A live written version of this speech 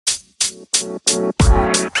Welcome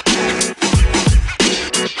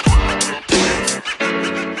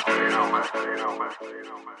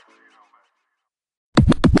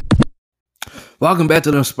back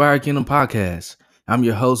to the Inspired Kingdom podcast. I'm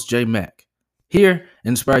your host, Jay Mack. Here in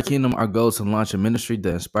Inspired Kingdom, our goal is to launch a ministry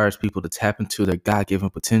that inspires people to tap into their God-given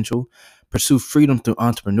potential, pursue freedom through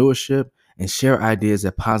entrepreneurship, and share ideas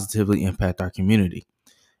that positively impact our community.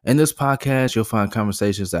 In this podcast, you'll find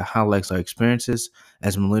conversations that highlight our experiences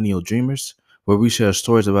as millennial dreamers, where we share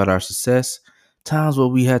stories about our success, times where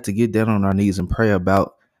we had to get down on our knees and pray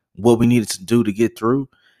about what we needed to do to get through,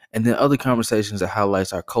 and then other conversations that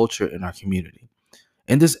highlights our culture and our community.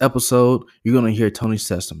 In this episode, you're going to hear Tony's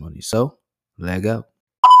testimony. So, let go.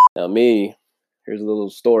 Now, here's a little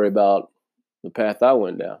story about the path I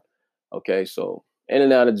went down. Okay, so in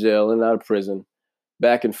and out of jail, in and out of prison,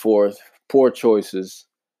 back and forth, poor choices.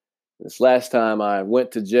 This last time I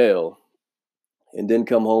went to jail and didn't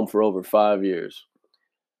come home for over 5 years.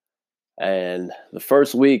 And the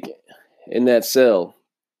first week in that cell,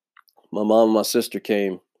 my mom and my sister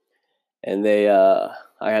came, and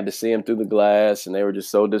I had to see them through the glass, and they were just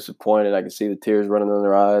so disappointed. I could see the tears running in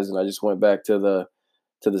their eyes, and I just went back to the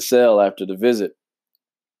cell after the visit,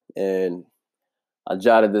 and I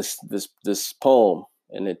jotted this poem,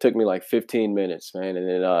 and it took me like 15 minutes, man,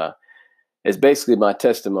 and it's basically my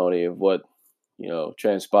testimony of what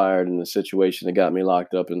transpired in the situation that got me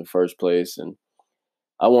locked up in the first place, and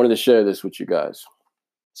I wanted to share this with you guys.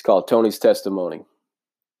 It's called Tony's Testimony.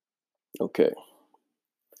 Okay.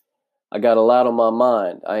 I got a lot on my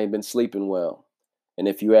mind. I ain't been sleeping well. And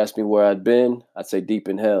if you ask me where I'd been, I'd say deep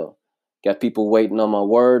in hell. Got people waiting on my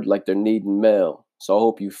word like they're needing mail. So I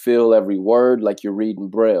hope you feel every word like you're reading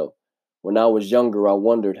Braille. When I was younger, I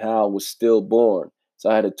wondered how I was still born. So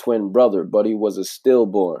I had a twin brother, but he was a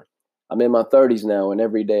stillborn. I'm in my 30s now, and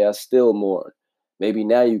every day I still mourn. Maybe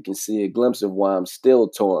now you can see a glimpse of why I'm still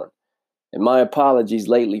torn. And my apologies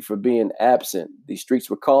lately for being absent. These streets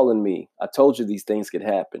were calling me. I told you these things could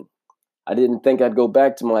happen. I didn't think I'd go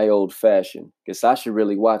back to my old fashion. Guess I should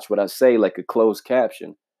really watch what I say like a closed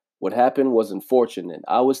caption. What happened was unfortunate.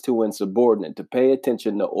 I was too insubordinate to pay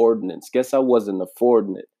attention to ordinance. Guess I wasn't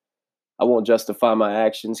affording it. I won't justify my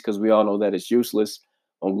actions because we all know that it's useless.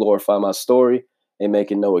 Won't glorify my story. Ain't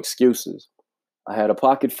making no excuses. I had a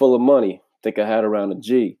pocket full of money. Think I had around a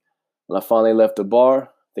G. When I finally left the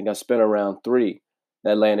bar, think I spent around 3.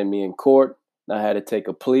 That landed me in court. And I had to take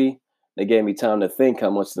a plea. They gave me time to think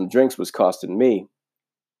how much them drinks was costing me.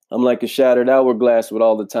 I'm like a shattered hourglass with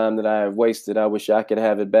all the time that I have wasted. I wish I could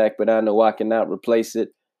have it back, but I know I cannot replace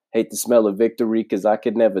it. Hate the smell of victory because I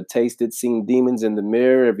could never taste it. Seen demons in the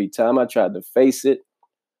mirror every time I tried to face it.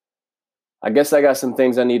 I guess I got some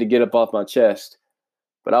things I need to get up off my chest,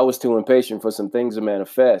 but I was too impatient for some things to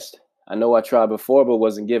manifest. I know I tried before, but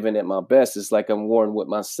wasn't giving it my best. It's like I'm warring with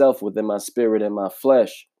myself within my spirit and my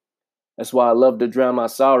flesh. That's why I love to drown my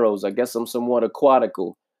sorrows. I guess I'm somewhat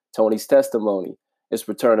aquatical. Tony's testimony. It's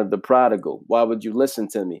return of the prodigal. Why would you listen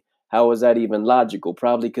to me? How is that even logical?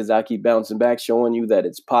 Probably because I keep bouncing back, showing you that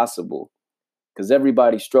it's possible. Because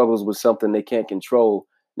everybody struggles with something they can't control.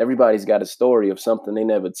 And everybody's got a story of something they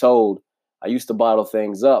never told. I used to bottle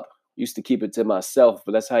things up. Used to keep it to myself.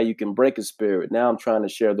 But that's how you can break a spirit. Now I'm trying to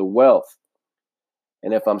share the wealth.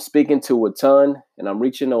 And if I'm speaking to a ton and I'm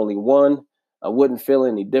reaching only one, I wouldn't feel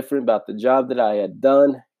any different about the job that I had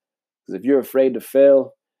done. Because if you're afraid to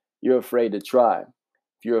fail, you're afraid to try.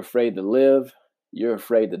 If you're afraid to live, you're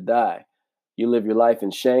afraid to die. You live your life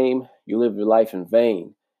in shame, you live your life in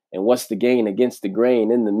vain. And what's the gain against the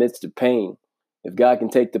grain in the midst of pain? If God can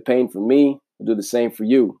take the pain from me, he'll do the same for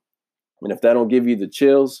you. And if that don't give you the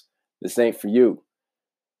chills, this ain't for you.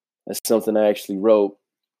 That's something I actually wrote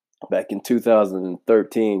back in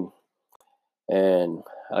 2013. And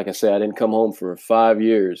like I said, I didn't come home for 5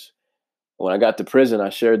 years. When I got to prison, I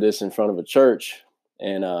shared this in front of a church,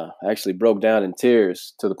 and I actually broke down in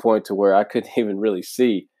tears to the point to where I couldn't even really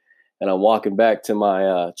see. And I'm walking back to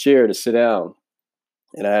my chair to sit down,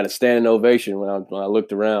 and I had a standing ovation when I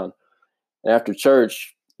looked around. And after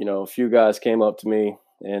church, a few guys came up to me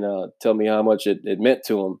and tell me how much it meant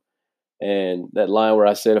to them. And that line where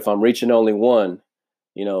I said, if I'm reaching only one,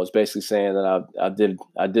 it's basically saying that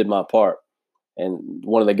I did my part. And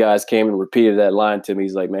one of the guys came and repeated that line to me.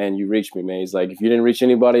 He's like, man, you reached me, man. He's like, if you didn't reach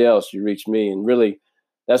anybody else, you reached me. And really,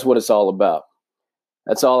 that's what it's all about.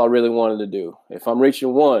 That's all I really wanted to do. If I'm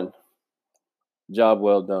reaching one, job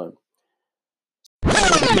well done.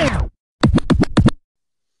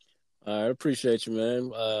 I appreciate you,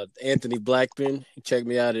 man. Anthony Blackman. Check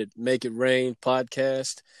me out at Make It Rain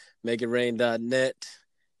podcast, makeitrain.net.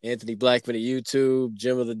 Anthony Blackman at YouTube,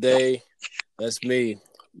 Gym of the Day. That's me.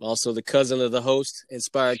 also the cousin of the host,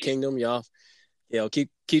 Inspired Kingdom. Y'all,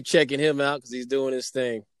 keep checking him out because he's doing his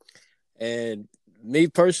thing. And me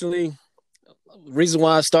personally, the reason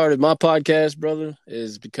why I started my podcast, brother,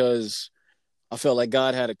 is because I felt like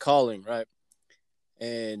God had a calling, right?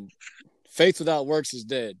 And faith without works is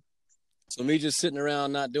dead. So me just sitting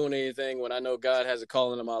around not doing anything when I know God has a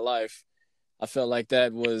calling in my life, I felt like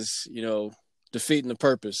that was, defeating the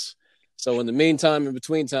purpose. So in the meantime, in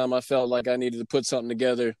between time, I felt like I needed to put something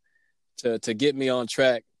together to get me on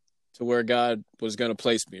track to where God was going to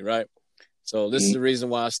place me, right? So this is the reason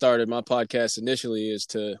why I started my podcast initially, is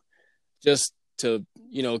to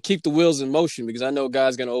keep the wheels in motion, because I know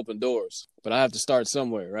God's going to open doors, but I have to start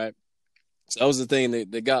somewhere, right? So that was the thing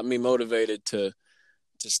that got me motivated to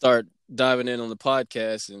start diving in on the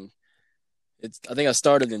podcast. And I think I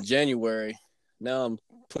started in January. Now I'm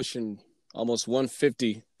pushing almost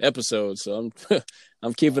 150 episodes. So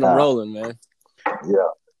I'm keeping them rolling, man. Yeah.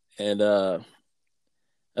 And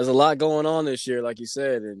there's a lot going on this year, like you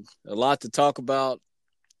said, and a lot to talk about,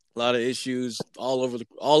 a lot of issues all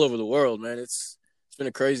over the world, man. It's been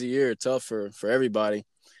a crazy year, tough for everybody.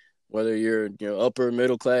 Whether you're upper,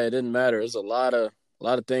 middle class, it didn't matter. There's a lot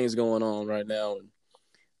of things going on right now. And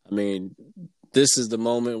I mean, this is the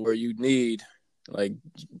moment where you need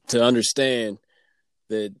to understand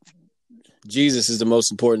that Jesus is the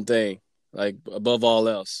most important thing, above all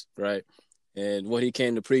else, right? And what he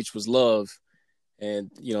came to preach was love. And,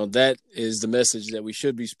 that is the message that we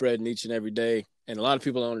should be spreading each and every day. And a lot of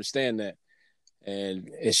people don't understand that. And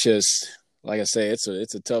it's just, like I say, it's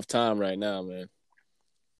a tough time right now, man.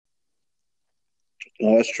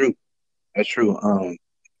 No, that's true. That's true.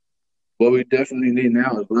 What we definitely need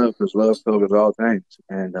now is love, because love covers all things.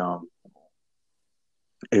 And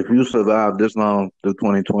if you survive this long through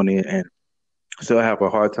 2020 and still have a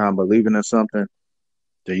hard time believing in something,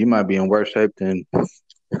 then you might be in worse shape than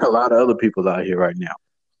a lot of other people out here right now.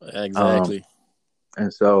 Exactly.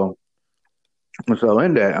 And so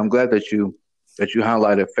in that, I'm glad that you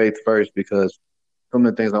highlighted faith first, because some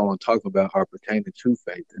of the things I want to talk about are pertaining to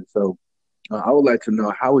faith. And so I would like to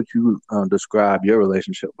know, how would you describe your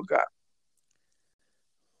relationship with God?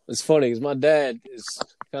 It's funny because my dad is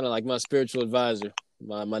kind of like my spiritual advisor,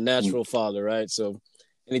 my natural father, right? So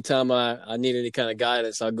anytime I need any kind of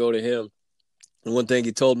guidance, I'll go to him. And one thing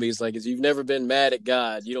he told me is if you've never been mad at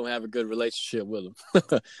God, you don't have a good relationship with him.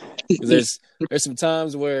 There's some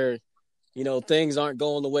times where, things aren't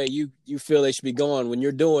going the way you feel they should be going when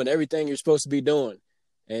you're doing everything you're supposed to be doing.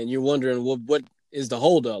 And you're wondering, well, what is the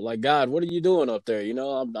holdup? God, what are you doing up there?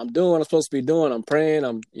 I'm doing what I'm supposed to be doing. I'm praying.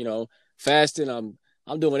 I'm, fasting.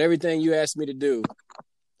 I'm doing everything you asked me to do.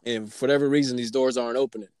 And for whatever reason, these doors aren't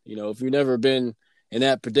opening. If you've never been in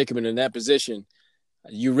that predicament, in that position,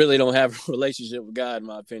 you really don't have a relationship with God, in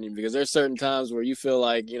my opinion, because there's certain times where you feel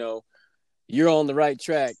like, you're on the right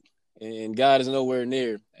track and God is nowhere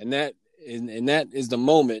near. And that is the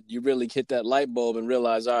moment you really hit that light bulb and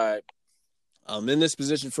realize, all right, I'm in this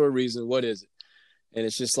position for a reason. What is it? And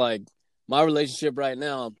it's just my relationship right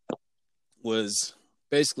now was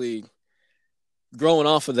basically growing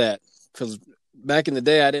off of that, because back in the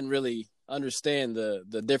day, I didn't really understand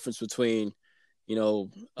the difference between,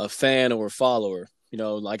 a fan or a follower.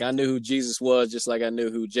 I knew who Jesus was, just like I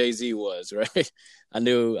knew who Jay-Z was, right? I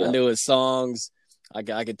knew his songs. I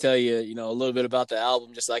could tell you, a little bit about the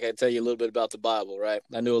album, just like I tell you a little bit about the Bible, right?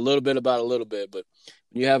 I knew a little bit about a little bit, but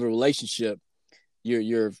when you have a relationship,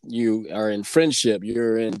 you are in friendship,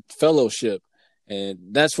 you're in fellowship, and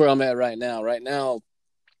that's where I'm at right now. Right now,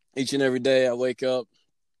 each and every day, I wake up,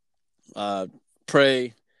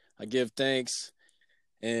 pray, I give thanks,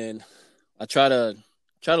 and I try to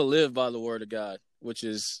live by the word of God, which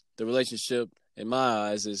is the relationship in my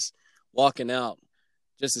eyes is walking out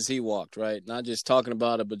just as he walked, right? Not just talking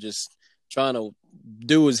about it, but just trying to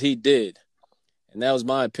do as he did. And that was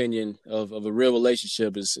my opinion of a real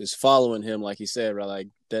relationship is following him, like he said, right?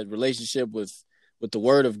 That relationship with the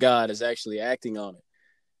word of God is actually acting on it.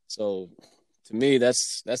 So to me,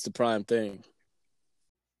 that's the prime thing.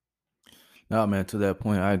 No, man, to that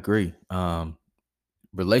point, I agree.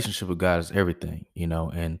 Relationship with God is everything,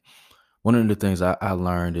 and one of the things I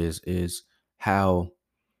learned is how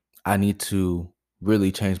I need to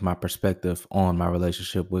really change my perspective on my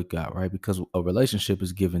relationship with God, right? Because a relationship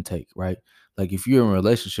is give and take, right? If you're in a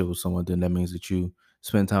relationship with someone, then that means that you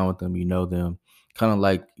spend time with them, you know them, kind of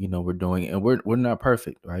like, we're doing, and we're not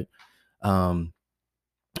perfect, right? And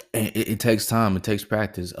it takes time, it takes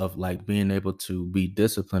practice of being able to be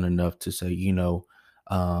disciplined enough to say,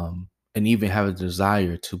 and even have a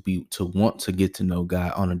desire to want to get to know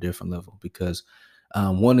God on a different level, because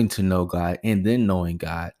wanting to know God and then knowing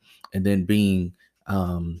God and then being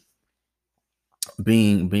um,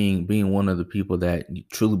 being one of the people that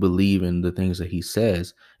truly believe in the things that he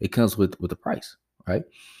says, it comes with a price, right?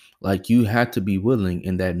 Like you have to be willing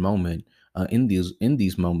in that moment, in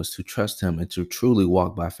these moments, to trust him and to truly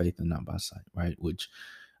walk by faith and not by sight, right? Which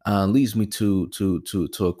leads me to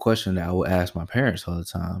a question that I would ask my parents all the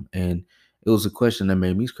time, and it was a question that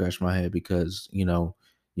made me scratch my head because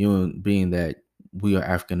being that we are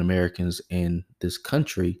African Americans in this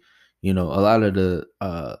country, a lot of the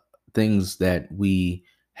things that we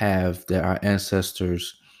have that our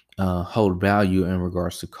ancestors hold value in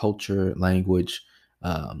regards to culture, language,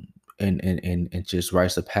 um, and just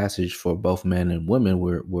rites of passage for both men and women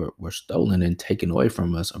were stolen and taken away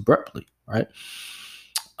from us abruptly, right?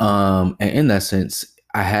 And in that sense,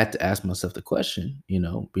 I had to ask myself the question,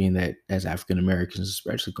 being that as African Americans,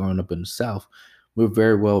 especially growing up in the South, we're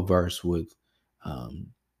very well versed with um,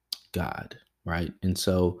 God, right? And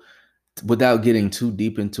so, without getting too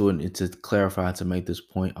deep into it, and to clarify, to make this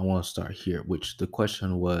point, I want to start here, which the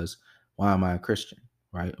question was, why am I a Christian,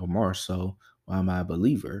 right? Or more so, why am I a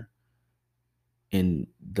believer in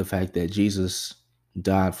the fact that Jesus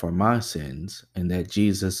died for my sins and that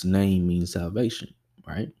Jesus' name means salvation,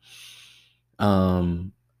 right?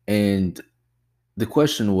 And the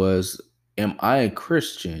question was, am I a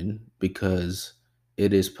Christian because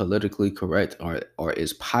it is politically correct or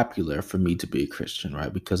is popular for me to be a Christian,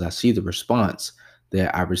 right? Because I see the response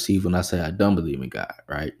that I receive when I say I don't believe in God,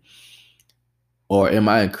 right? Or am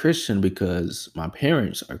I a Christian because my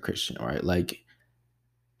parents are Christian, right? Like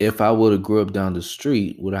if I would have grew up down the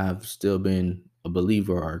street, would I have still been a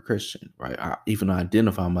believer or a Christian, right? Even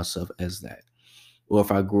identify myself as that. Or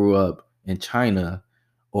if I grew up in China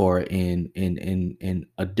or in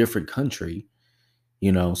a different country,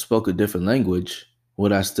 spoke a different language,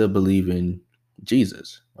 would I still believe in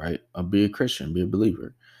Jesus, right? I'll be a Christian, be a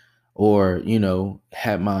believer. Or,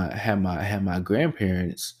 had my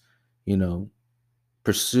grandparents, you know,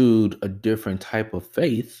 pursued a different type of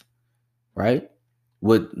faith, right?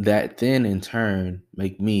 Would that then in turn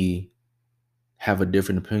make me have a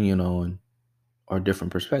different opinion on or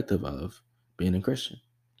different perspective of being a Christian?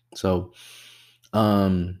 So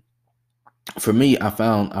um for me, I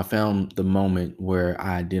found the moment where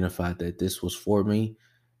I identified that this was for me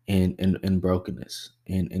in brokenness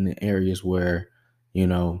in the areas where, you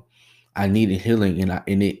know, I needed healing, and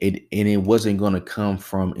it wasn't gonna come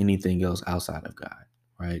from anything else outside of God,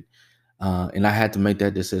 right? And I had to make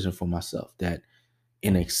that decision for myself, that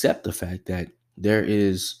and accept the fact that there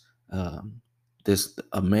is this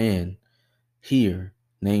a man here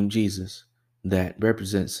named Jesus that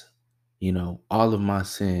represents, all of my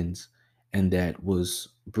sins, and that was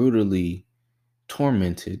brutally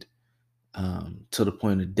tormented to the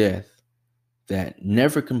point of death, that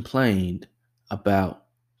never complained about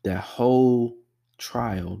that whole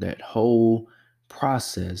trial, that whole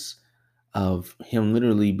process of him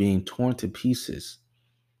literally being torn to pieces,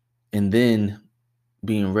 and then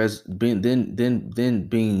being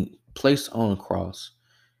placed on a cross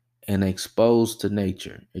and exposed to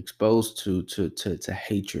nature, exposed to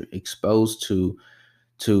hatred, exposed to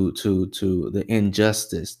the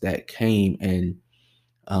injustice that came and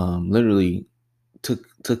literally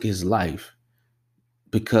took his life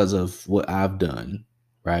because of what I've done,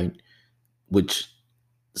 right? Which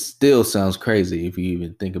still sounds crazy if you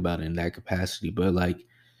even think about it in that capacity, but like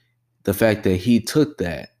the fact that he took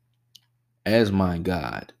that as my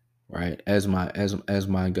God, right? As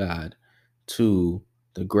my God to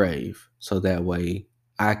the grave, so that way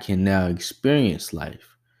I can now experience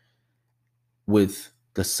life with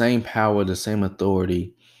the same power, the same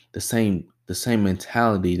authority, the same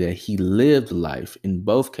mentality that he lived life in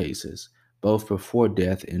both cases, both before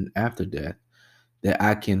death and after death, that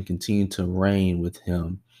I can continue to reign with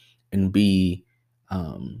him and be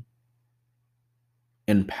um,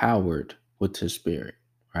 empowered with his spirit,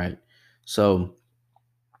 right? So,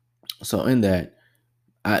 so in that,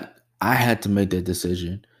 I I had to make that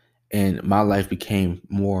decision, and my life became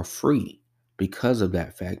more free because of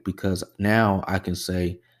that fact. Because now I can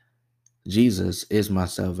say Jesus is my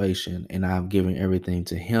salvation, and I've given everything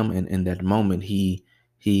to Him. And in that moment, He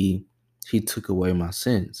He took away my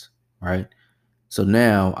sins, right? So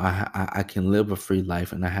now I can live a free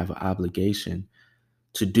life, and I have an obligation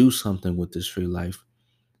to do something with this free life,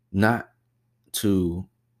 not to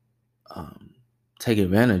um, take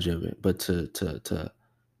advantage of it, but to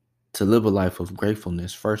live a life of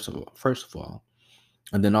gratefulness first of all,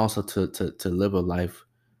 and then also to live a life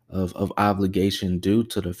of obligation, due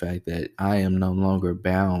to the fact that I am no longer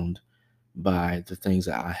bound by the things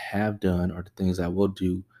that I have done or the things I will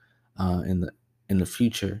do in the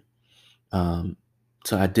future, um,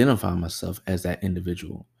 to identify myself as that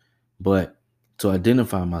individual, but to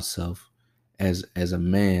identify myself as a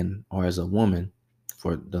man or as a woman,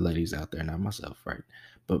 for the ladies out there, not myself, right?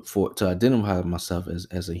 But for to identify myself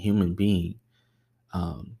as a human being,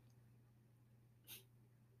 um,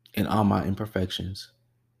 in all my imperfections,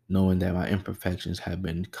 knowing that my imperfections have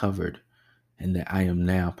been covered and that I am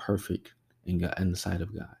now perfect in God, in the sight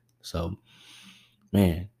of God. So,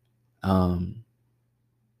 man, um,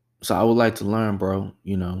 so I would like to learn, bro,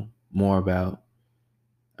 more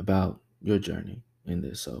about your journey in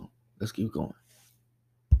this. So let's keep going.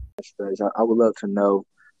 I would love to know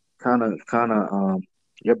kind of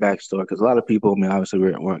your backstory, because a lot of people, I mean, obviously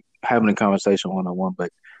we're having a conversation one on one,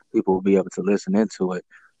 but people will be able to listen into it.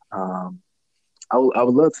 Um, I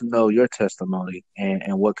would love to know your testimony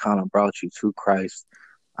and what kind of brought you to Christ,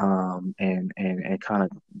 and kind of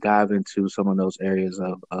dive into some of those areas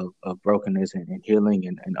of brokenness and healing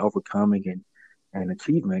and overcoming and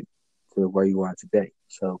achievement to where you are today.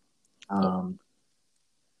 Um,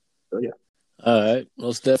 so yeah. All right,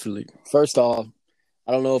 most definitely. First off,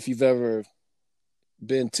 I don't know if you've ever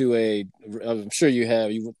been to I'm sure you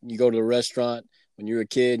have. You go to a restaurant when you're a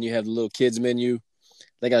kid and you have the little kids menu.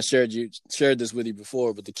 I think I shared this with you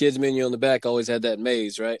before, but the kids menu on the back always had that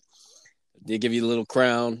maze, right? They give you a little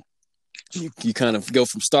crown. You kind of go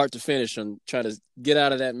from start to finish and try to get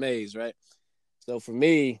out of that maze, right? So for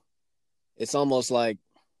me, it's almost like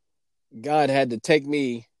God had to take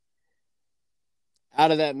me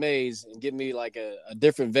out of that maze and give me like a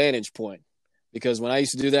different vantage point. Because when I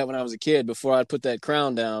used to do that when I was a kid, before I'd put that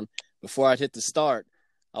crown down, before I'd hit the start,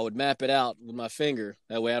 I would map it out with my finger.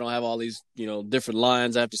 That way I don't have all these, different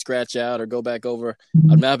lines I have to scratch out or go back over.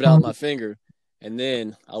 I'd map it out with my finger, and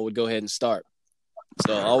then I would go ahead and start.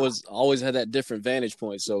 So I always had that different vantage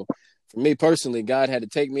point. So for me personally, God had to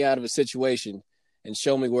take me out of a situation and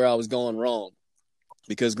show me where I was going wrong.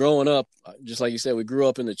 Because growing up, just like you said, we grew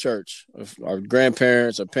up in the church. Our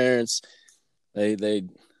grandparents, our parents,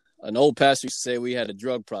 an old pastor used to say we had a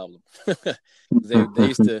drug problem. they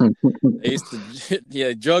used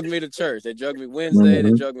to drug me to church. They drug me Wednesday,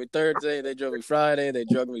 they drug me Thursday, they drug me Friday, they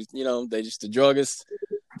drug me, they used to drug us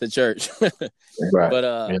to church. Right.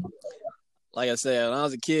 But like I said, when I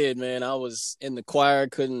was a kid, man, I was in the choir,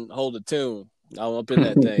 couldn't hold a tune. I was up in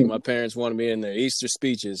that thing. My parents wanted me in their Easter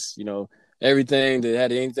speeches, everything that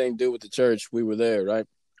had anything to do with the church, we were there, right?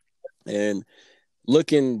 And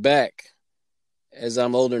looking back, as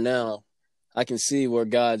I'm older now, I can see where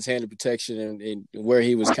God's hand of protection and where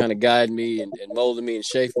he was kind of guiding me and molding me and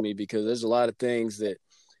shaping me, because there's a lot of things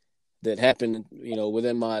that happened,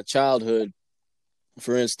 within my childhood.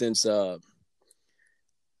 For instance, a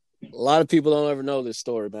lot of people don't ever know this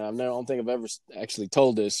story, man. I don't think I've ever actually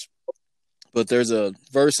told this, but there's a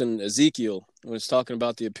verse in Ezekiel when it's talking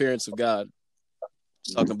about the appearance of God.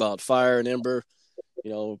 It's talking about fire and ember,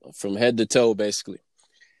 from head to toe, basically.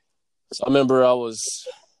 So I remember I was,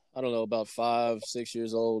 about 5, 6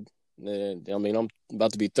 years old. And I'm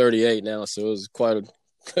about to be 38 now, so it was quite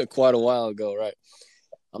a while ago, right?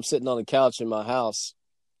 I'm sitting on the couch in my house,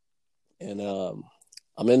 and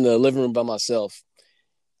I'm in the living room by myself.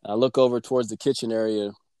 I look over towards the kitchen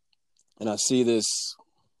area, and I see this,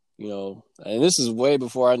 and this is way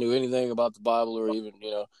before I knew anything about the Bible or even,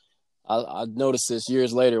 I noticed this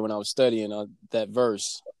years later when I was studying that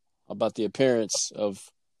verse about the appearance of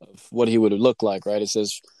what he would have looked like, right? It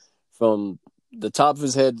says from the top of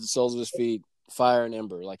his head to the soles of his feet, fire and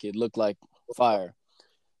ember, like it looked like fire.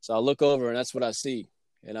 So I look over and that's what I see.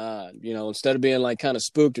 And I, instead of being like kind of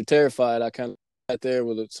spooked or terrified, I kind of sat there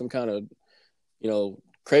with some kind of,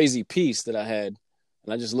 crazy peace that I had.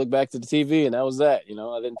 And I just looked back to the TV and that was that.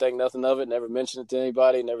 I didn't think nothing of it, never mentioned it to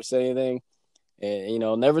anybody, never said anything.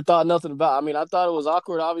 And, never thought nothing about it. I thought it was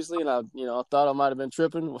awkward, obviously. And I thought I might've been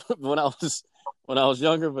tripping when I was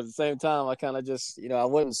younger, but at the same time, I kind of just, I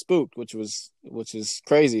wasn't spooked, which is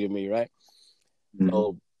crazy to me. Right. Mm-hmm.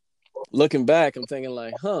 So looking back, I'm thinking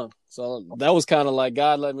like, so that was kind of like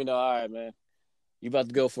God let me know, all right, man, you about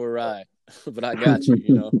to go for a ride, but I got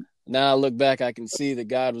you, Now I look back, I can see that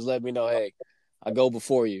God was letting me know, hey, I go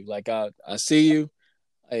before you. Like I see you.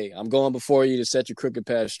 Hey, I'm going before you to set your crooked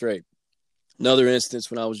path straight. Another instance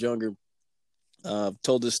when I was younger, I've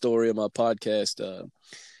told this story on my podcast.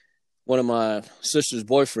 One of my sister's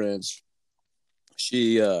boyfriends,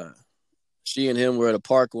 she and him were at a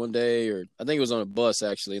park one day, or I think it was on a bus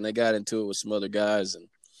actually, and they got into it with some other guys, and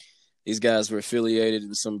these guys were affiliated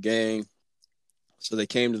in some gang. So they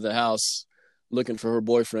came to the house looking for her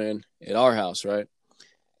boyfriend at our house, right?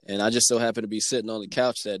 And I just so happened to be sitting on the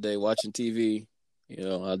couch that day watching TV.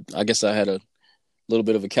 I guess I had a little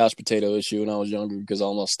bit of a couch potato issue when I was younger because of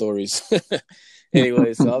all my stories.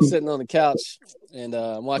 Anyway, so I was sitting on the couch and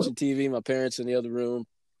I'm watching TV. My parents in the other room,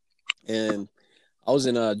 and I was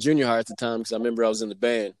in junior high at the time because I remember I was in the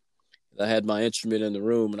band. I had my instrument in the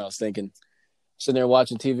room, and I was sitting there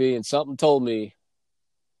watching TV, and something told me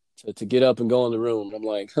to get up and go in the room. And I'm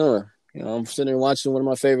like, I'm sitting there watching one of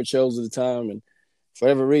my favorite shows at the time, and for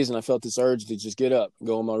whatever reason, I felt this urge to just get up and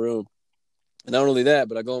go in my room. And not only that,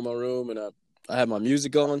 but I go in my room, and I have my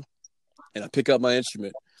music on, and I pick up my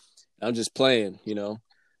instrument. I'm just playing,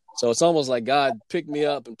 So it's almost like God picked me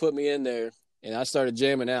up and put me in there, and I started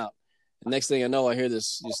jamming out. The next thing I know, I hear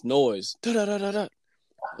this noise. Da-da-da-da-da.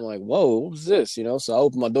 I'm like, whoa, what was this? So I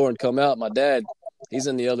open my door and come out. My dad, he's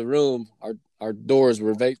in the other room. Our doors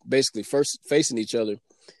were basically first facing each other.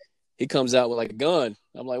 He comes out with like a gun.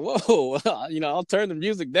 I'm like, whoa, I'll turn the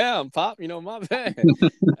music down, Pop. My bad.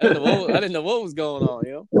 I didn't know what was going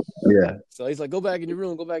on, Yeah. So he's like, go back in your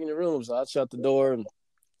room. So I shut the door and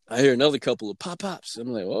I hear another couple of pop-pops.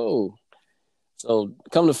 I'm like, whoa. So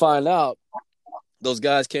come to find out, those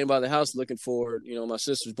guys came by the house looking for, my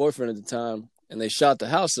sister's boyfriend at the time, and they shot the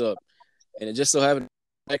house up. And it just so happened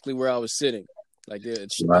exactly where I was sitting. Like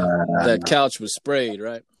that couch was sprayed,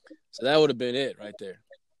 right? So that would have been it right there.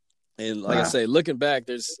 And like I say, looking back,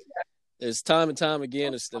 there's time and time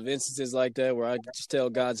again of instances like that where I just tell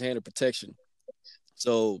God's hand of protection.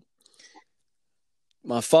 So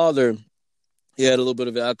my father, he had a little bit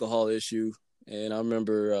of an alcohol issue. And I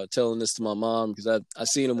remember telling this to my mom because I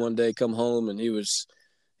seen him one day come home and he was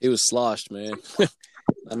sloshed, man. I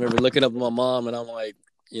remember looking up at my mom and I'm like,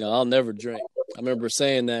 I'll never drink. I remember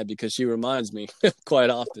saying that because she reminds me quite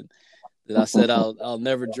often that I said I'll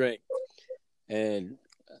never drink. And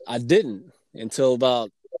I didn't until about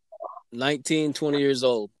 19, 20 years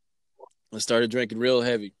old. I started drinking real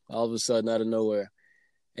heavy all of a sudden out of nowhere.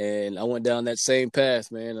 And I went down that same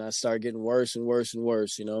path, man. And I started getting worse and worse and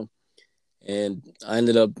worse, And I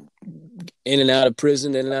ended up in and out of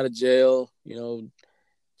prison, in and out of jail,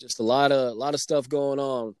 just a lot of stuff going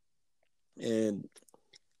on. And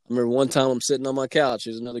I remember one time I'm sitting on my couch.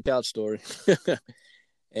 Here's another couch story.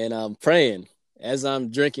 And I'm praying as I'm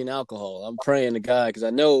drinking alcohol. I'm praying to God because I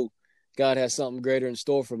know God has something greater in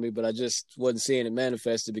store for me, but I just wasn't seeing it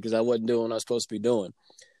manifested because I wasn't doing what I was supposed to be doing.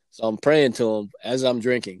 So I'm praying to him as I'm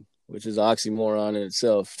drinking, which is an oxymoron in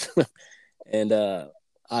itself. And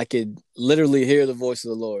I could literally hear the voice of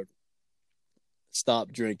the Lord,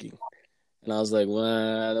 stop drinking. And I was like,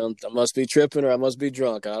 well, I must be tripping or I must be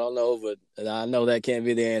drunk. I don't know, but I know that can't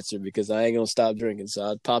be the answer because I ain't going to stop drinking. So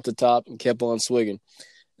I popped the top and kept on swigging.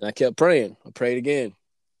 And I kept praying. I prayed again.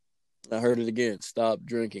 I heard it again, stop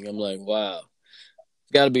drinking. I'm like, wow,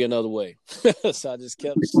 there's got to be another way. So I just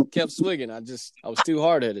kept swigging. I was too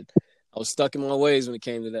hard-headed. I was stuck in my ways when it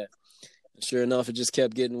came to that. And sure enough, it just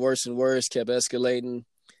kept getting worse and worse, kept escalating.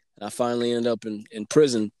 And I finally ended up in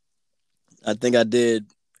prison. I think I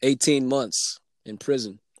did 18 months in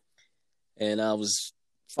prison. And I was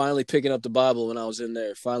finally picking up the Bible when I was in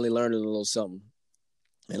there, finally learning a little something.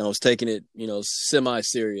 And I was taking it,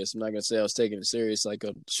 semi-serious. I'm not going to say I was taking it serious like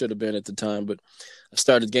I should have been at the time, but I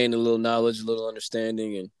started gaining a little knowledge, a little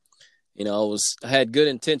understanding. And, I had good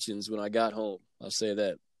intentions when I got home. I'll say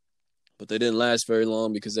that. But they didn't last very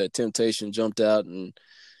long because that temptation jumped out and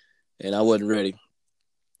I wasn't ready.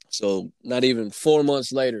 So not even 4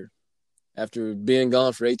 months later, after being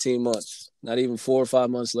gone for 18 months, not even 4 or 5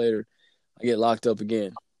 months later, I get locked up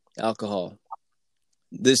again. Alcohol.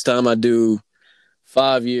 This time I do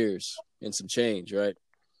 5 years and some change, right?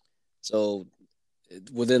 So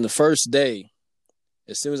within the first day,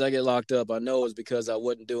 as soon as I get locked up, I know it's because I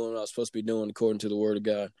wasn't doing what I was supposed to be doing according to the word of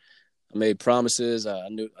God. I made promises. I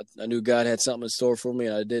knew God had something in store for me,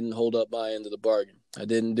 and I didn't hold up my end of the bargain. I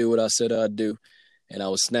didn't do what I said I'd do, and I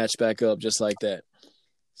was snatched back up just like that.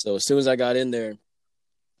 So as soon as I got in there,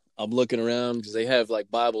 I'm looking around because they have like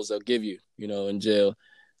Bibles they'll give you, in jail.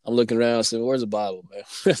 I'm looking around and saying, where's the Bible, man?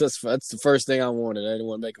 That's the first thing I wanted. I didn't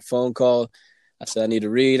want to make a phone call. I said, I need to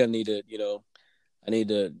read. I need to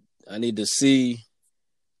see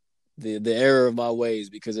the error of my ways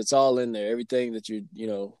because it's all in there. Everything that you're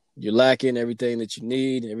lacking, everything that you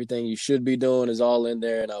need, everything you should be doing is all in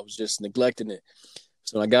there. And I was just neglecting it.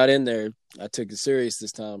 So when I got in there, I took it serious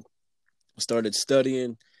this time. I started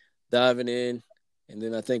studying, diving in. And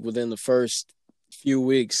then I think within the first few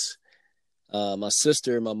weeks, my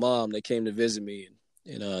sister and my mom, they came to visit me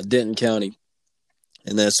in Denton County.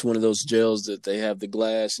 And that's one of those jails that they have the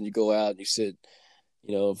glass and you go out and you sit,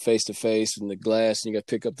 face to face in the glass and you got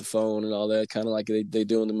to pick up the phone and all that, kind of like they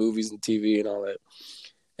do in the movies and TV and all that.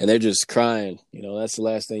 And they're just crying. That's the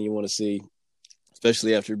last thing you want to see,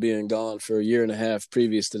 especially after being gone for a year and a half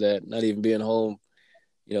previous to that, not even being home,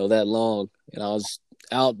 that long. And I was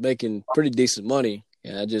out making pretty decent money,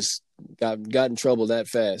 and I just got in trouble that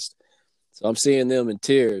fast. So I'm seeing them in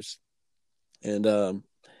tears. And when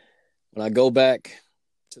I go back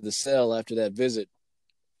to the cell after that visit,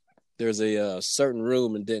 there's a certain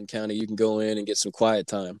room in Denton County you can go in and get some quiet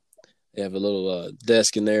time. They have a little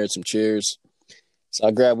desk in there and some chairs. So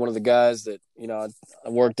I grabbed one of the guys that, I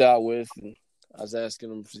worked out with, and I was asking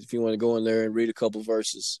him if he wanted to go in there and read a couple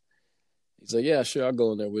verses. He's like, yeah, sure, I'll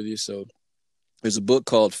go in there with you. So there's a book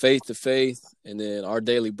called Faith to Faith and then Our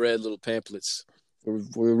Daily Bread little pamphlets.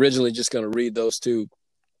 We're originally just going to read those two,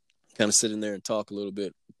 kind of sit in there and talk a little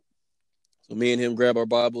bit. So me and him grab our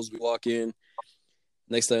Bibles, we walk in.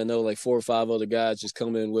 Next thing I know, like 4 or 5 other guys just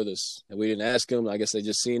come in with us. And we didn't ask them. I guess they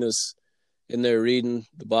just seen us in there reading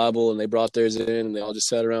the Bible, and they brought theirs in, and they all just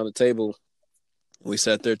sat around the table. And we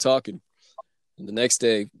sat there talking. And the next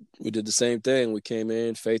day, we did the same thing. We came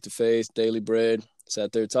in, Faith to Faith, Daily Bread,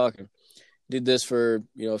 sat there talking. Did this for,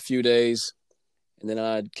 a few days. And then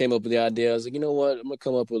I came up with the idea. I was like, you know what? I'm going to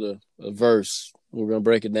come up with a verse. We're going to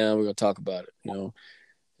break it down. We're going to talk about it,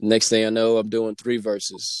 Next thing I know, I'm doing 3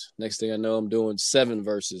 verses. Next thing I know, I'm doing 7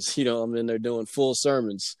 verses. I'm in there doing full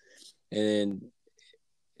sermons. And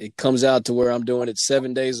it comes out to where I'm doing it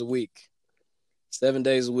 7 days a week. 7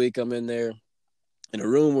 days a week, I'm in there in a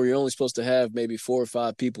room where you're only supposed to have maybe 4 or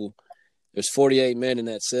 5 people. There's 48 men in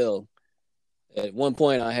that cell. At one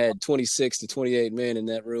point, I had 26 to 28 men in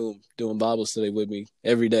that room doing Bible study with me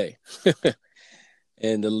every day.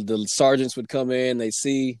 And the sergeants would come in. They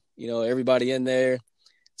see, everybody in there.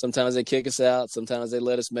 Sometimes they kick us out. Sometimes they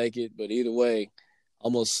let us make it. But either way,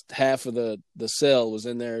 almost half of the cell was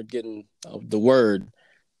in there getting the word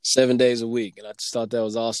 7 days a week. And I just thought that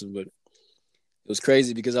was awesome. But it was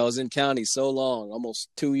crazy because I was in county so long, almost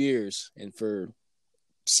 2 years. And for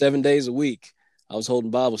 7 days a week, I was holding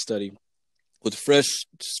Bible study with fresh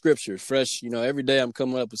scripture, fresh, every day I'm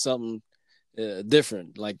coming up with something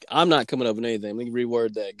different. Like, I'm not coming up with anything. Let me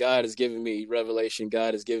reword that. God has given me revelation.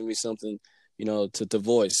 God has given me something, to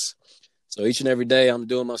voice. So each and every day I'm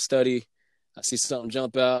doing my study. I see something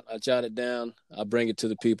jump out. I jot it down. I bring it to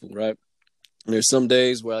the people, right? And there's some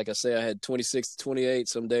days where, like I say, I had 26 to 28.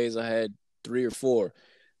 Some days I had 3 or 4.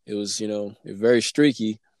 It was, very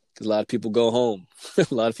streaky because a lot of people go home.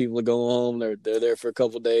 A lot of people are going home. They're there for a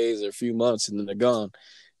couple of days or a few months, and then they're gone. And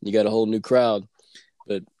you got a whole new crowd.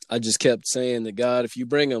 But I just kept saying that, God, if you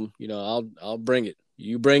bring them, I'll bring it.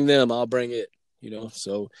 You bring them, I'll bring it.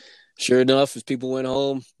 So sure enough, as people went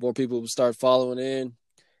home, more people would start following in.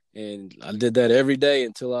 And I did that every day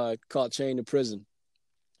until I caught chained to prison.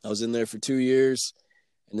 I was in there for 2 years,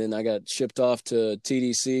 and then I got shipped off to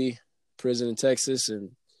TDC, prison in Texas,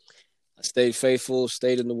 and I stayed faithful,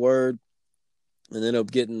 stayed in the Word, and ended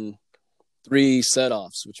up getting 3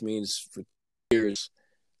 set-offs, which means for 2 years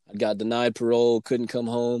I got denied parole, couldn't come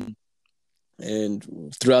home.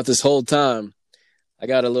 And throughout this whole time, I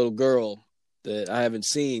got a little girl that I haven't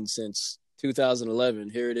seen since 2011.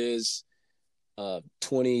 Here it is,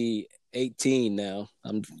 2018 now.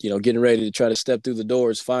 I'm, getting ready to try to step through the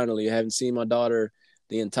doors finally. I haven't seen my daughter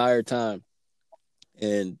the entire time.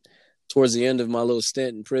 And towards the end of my little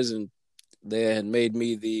stint in prison, they had made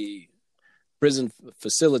me the prison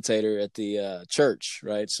facilitator at the church,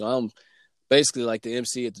 right? So I'm basically like the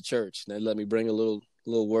MC at the church. And they let me bring a little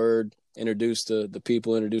word, introduce the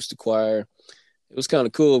people, introduce the choir. It was kind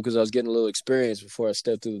of cool because I was getting a little experience before I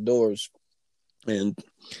stepped through the doors. And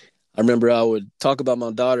I remember I would talk about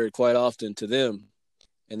my daughter quite often to them,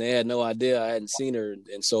 and they had no idea I hadn't seen her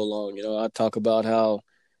in so long. I'd talk about how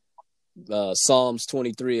Psalms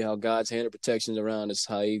 23, how God's hand of protection is around us,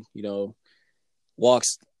 how he,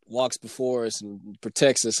 walks before us and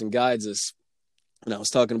protects us and guides us. And I was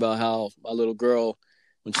talking about how my little girl,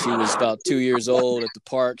 when she was about 2 years old at the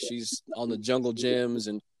park, she's on the jungle gyms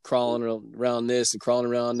and crawling around this and crawling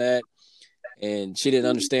around that. And she didn't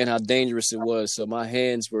understand how dangerous it was. So my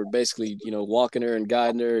hands were basically, walking her and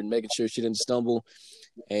guiding her and making sure she didn't stumble.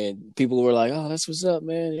 And people were like, oh, that's what's up,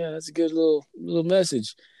 man. Yeah, that's a good little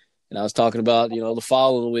message. And I was talking about, the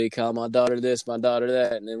following week, how my daughter this, my daughter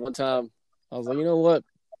that. And then one time I was like, you know what?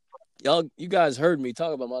 You guys heard me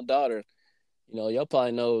talk about my daughter. Y'all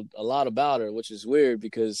probably know a lot about her, which is weird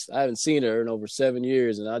because I haven't seen her in over 7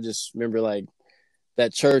 years. And I just remember like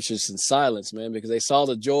that church is in silence, man, because they saw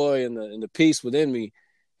the joy and the peace within me.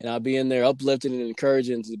 And I'd be in there uplifting and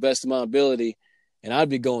encouraging to the best of my ability. And I'd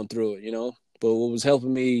be going through it, But what was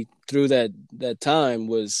helping me through that time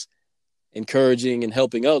was encouraging and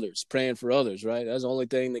helping others, praying for others, right? That's the only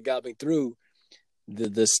thing that got me through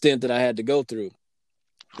the stint that I had to go through.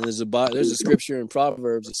 And there's a scripture in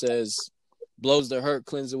Proverbs that says, blows that hurt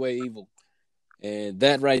cleanse away evil. And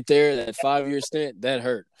that right there, that 5-year stint, that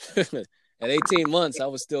hurt. At 18 months, I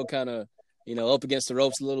was still kind of, up against the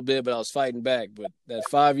ropes a little bit, but I was fighting back. But that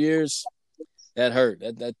 5 years, that hurt.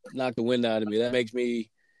 That knocked the wind out of me. That makes me,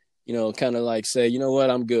 kind of like say, you know what,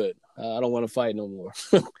 I'm good. I don't want to fight no more.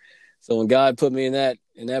 So when God put me in that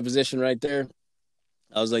position right there,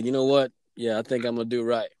 I was like, you know what? Yeah, I think I'm gonna do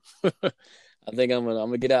right. I think I'm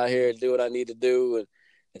gonna get out here and do what I need to do. And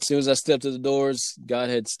as soon as I stepped to the doors, God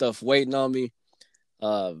had stuff waiting on me.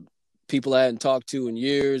 People I hadn't talked to in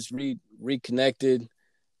years, reconnected.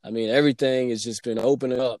 I mean, everything has just been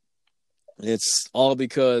opening up. It's all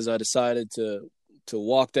because I decided to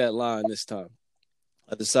walk that line this time.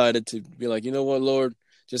 I decided to be like, you know what, Lord,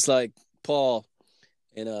 just like Paul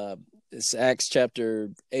in it's Acts chapter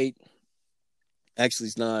 8, actually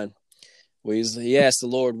it's 9, where he asked the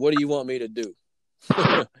Lord, what do you want me to do?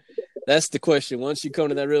 That's the question. Once you come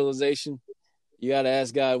to that realization, you got to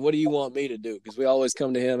ask God, what do you want me to do? Because we always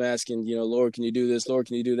come to him asking, Lord, can you do this? Lord,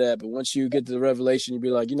 can you do that? But once you get to the revelation, you'll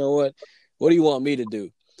be like, you know what do you want me to do?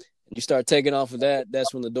 And you start taking off of that.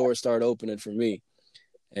 That's when the doors start opening for me.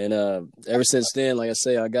 And ever since then, like I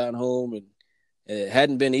say, I got home and it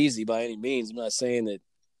hadn't been easy by any means. I'm not saying that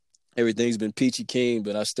everything's been peachy keen,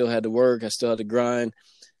 but I still had to work. I still had to grind.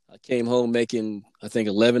 I came home making, I think,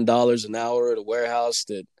 $11 an hour at a warehouse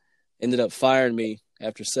that ended up firing me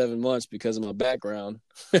after 7 months because of my background.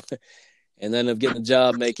 And then ended up getting a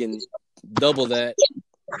job making double that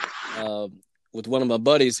with one of my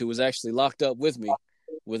buddies who was actually locked up with me.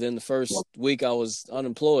 Within the first week, I was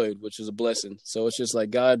unemployed, which was a blessing. So it's just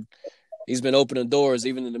like God, he's been opening doors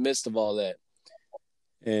even in the midst of all that.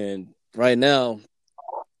 And right now,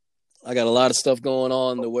 I got a lot of stuff going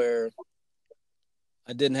on to where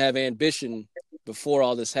I didn't have ambition before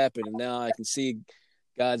all this happened. And now I can see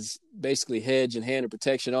God's basically hedge and hand of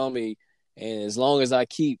protection on me. And as long as I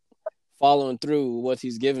keep following through with what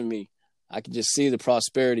he's given me, I can just see the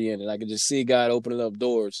prosperity in it. I can just see God opening up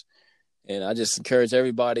doors. And I just encourage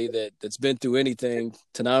everybody that's been through anything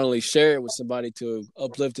to not only share it with somebody to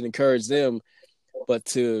uplift and encourage them, but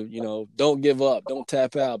to, don't give up, don't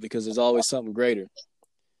tap out, because there's always something greater.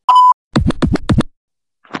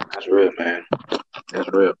 That's real, man. That's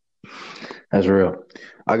real. That's real.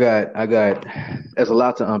 I got, there's a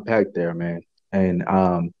lot to unpack there, man. And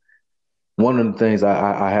one of the things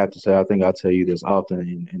I have to say, I think I tell you this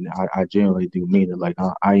often, and I genuinely do mean it. Like,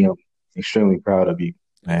 I am extremely proud of you,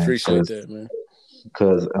 man. I appreciate that, man.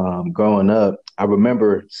 Because growing up, I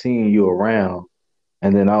remember seeing you around,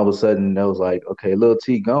 and then all of a sudden, it was like, okay, Lil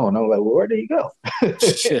T gone. I was like, well, where did he go?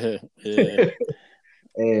 Yeah.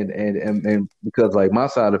 And because like my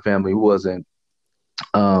side of the family wasn't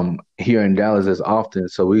here in Dallas as often,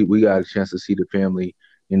 so we got a chance to see the family,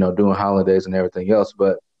 doing holidays and everything else.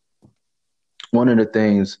 But one of the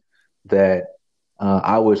things that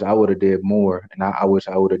I wish I would have did more, and I wish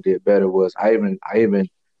I would have did better, was I even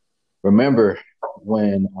remember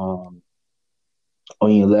when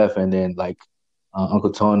you left, and then like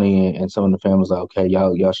Uncle Tony and some of the families like, okay,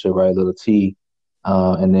 y'all should write Lil T,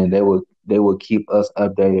 and then they would keep us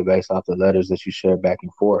updated based off the letters that you shared back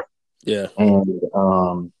and forth. Yeah. And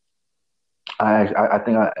I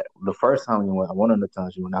think the first time you went, one of the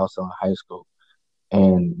times you went, I was still in high school,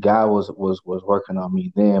 and God was working on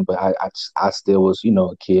me then, but I still was,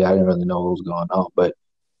 a kid. I didn't really know what was going on. But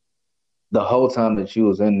the whole time that you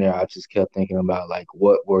was in there, I just kept thinking about like,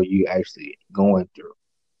 what were you actually going through,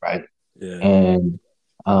 right? Yeah. And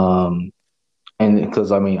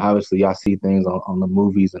because obviously I see things on the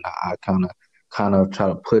movies, and I kind of try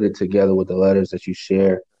to put it together with the letters that you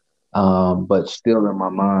share, but still in my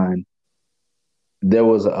mind, there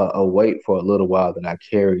was a weight for a little while that I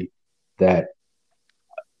carried, that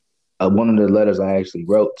one of the letters I actually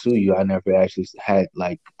wrote to you, I never actually sent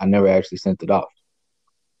it off.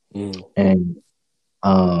 And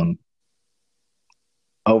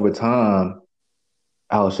over time,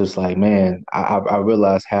 I was just like, man, I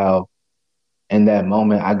realized how in that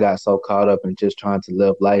moment I got so caught up in just trying to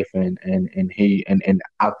live life, and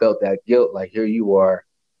I felt that guilt, like, here you are,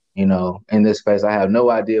 in this space. I have no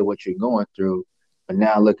idea what you're going through, but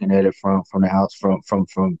now looking at it from the house, from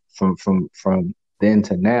then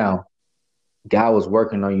to now, God was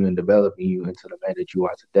working on you and developing you into the man that you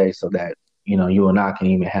are today, so that you and I can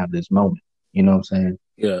even have this moment. You know what I'm saying?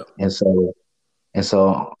 Yeah. And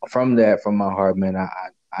so from my heart, man, I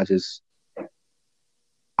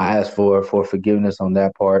asked for forgiveness on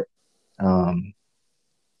that part,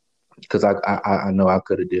 because I know I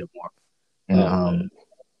could have did more, and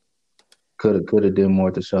could have did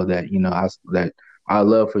more to show that that our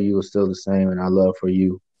love for you is still the same, and our love for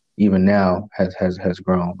you even now has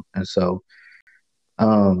grown. And so,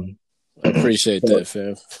 um, I appreciate so, that,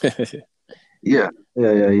 fam. yeah.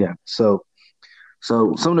 So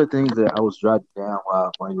some of the things that I was jotting down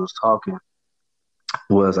while you was talking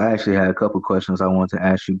was I actually had a couple questions I wanted to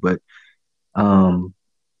ask you, but um,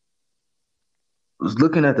 was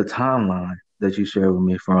looking at the timeline that you shared with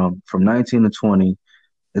me from 19 to 20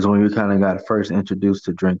 is when you kind of got first introduced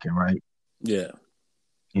to drinking, right? Yeah.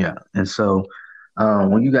 Yeah. And so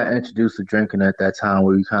when you got introduced to drinking at that time,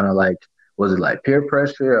 were you kind of like, was it like peer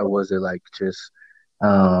pressure or was it like just,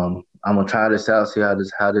 I'm gonna try this out, see how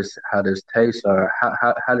this tastes, or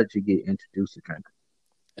how did you get introduced to drinking?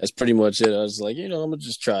 That's pretty much it. I was like, I'm gonna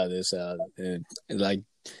just try this out, and like,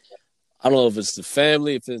 I don't know if it's the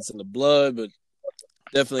family, if it's in the blood, but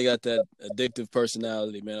definitely got that addictive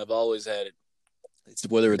personality, man. I've always had it.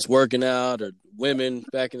 Whether it's working out or women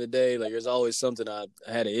back in the day, like there's always something I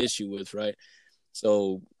had an issue with, right?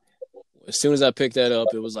 So as soon as I picked that up,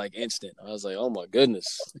 it was like instant. I was like, oh my goodness,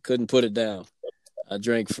 I couldn't put it down. I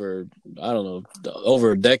drank for, I don't know,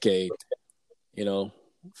 over a decade, you know,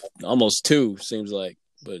 almost two, seems like.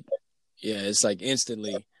 But yeah, it's like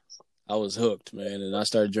instantly I was hooked, man. And I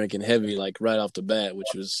started drinking heavy, like right off the bat,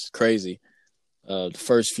 which was crazy. The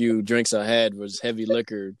first few drinks I had was heavy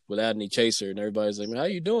liquor without any chaser, and everybody's like, "Man, how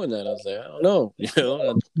you doing that?" I was like, "I don't know, it's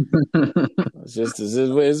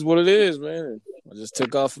what it is, man." I just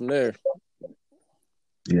took off from there.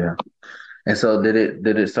 Yeah. And so did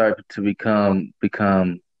it start to become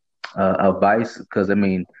a vice? Because I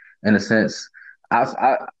mean, in a sense,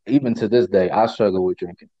 I even to this day I struggle with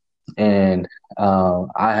drinking, and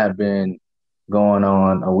I have been going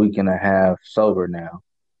on a week and a half sober now,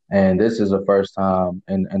 and this is the first time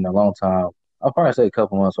in a long time. I'll probably say a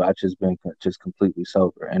couple months where I've just been just completely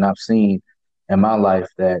sober, and I've seen in my life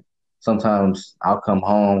that sometimes I'll come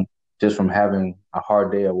home just from having a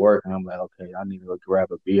hard day at work, and I'm like, okay, I need to go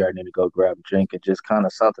grab a beer, I need to go grab a drink, and just kind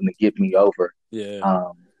of something to get me over, Yeah,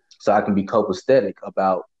 um, so I can be copacetic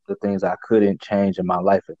about the things I couldn't change in my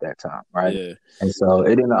life at that time, right? yeah, And so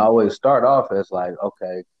it didn't always start off as like,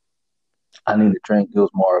 okay, I need to drink. It was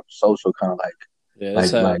more of a social kind of yeah.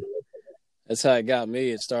 like That's how it got me.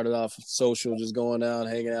 It started off social, just going out,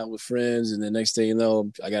 hanging out with friends, and the next thing you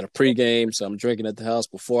know, I got a pregame, so I'm drinking at the house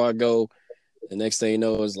before I go. The next thing you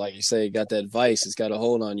know is like you say, got that vice. It's got a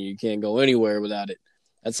hold on you. You can't go anywhere without it.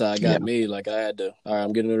 That's how it yeah, got me. Like I had to. All right,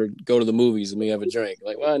 I'm getting to go to the movies. Let me have a drink.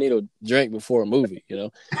 Like, well, I need a drink before a movie. Now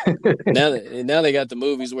they got the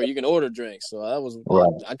movies where you can order drinks. So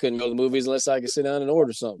right, I couldn't go to the movies unless I could sit down and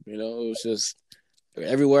order something. It was just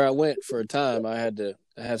everywhere I went for a time, I had to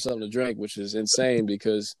have something to drink, which is insane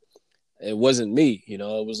because it wasn't me. It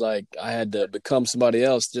was like I had to become somebody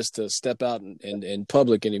else just to step out in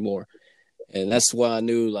public anymore. And that's why I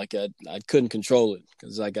knew like I couldn't control it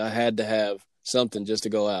because like I had to have something just to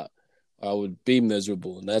go out or I would be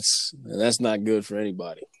miserable. And that's not good for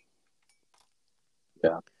anybody.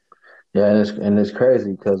 yeah, yeah, and it's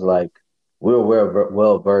crazy because like we're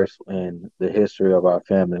well versed in the history of our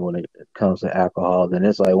family when it comes to alcohol, and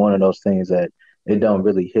it's like one of those things that it don't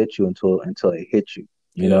really hit you until it hits you,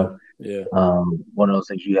 you Yeah. know. Yeah. One of those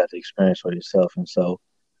things you have to experience for yourself. And so,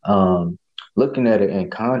 um, looking at it in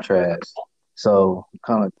contrast, so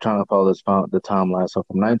kind of trying to follow the timeline. So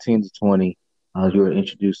from 19 to 20, you were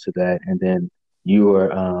introduced to that, and then you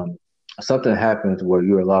were something happened where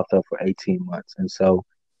you were locked up for 18 months. And so,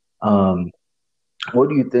 um, what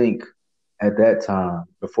do you think at that time,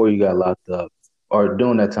 before you got locked up, or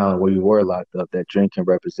during that time where you were locked up, that drinking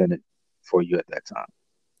represented for you at that time?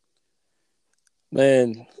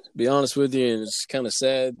 Man, to be honest with you, and it's kind of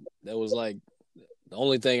sad. That was like the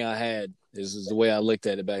only thing I had is the way I looked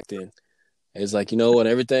at it back then. It's like, when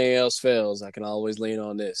everything else fails, I can always lean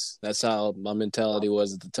on this. That's how my mentality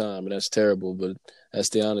was at the time. And that's terrible, but that's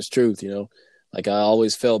the honest truth. Like I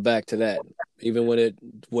always fell back to that, even when it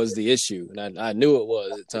was the issue. And I knew it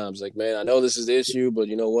was at times like, man, I know this is the issue, but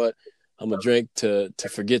you know what? I'm going to drink to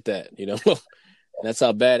forget that. And that's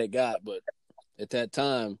how bad it got. But at that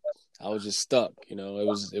time, I was just stuck.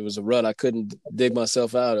 It was a rut I couldn't dig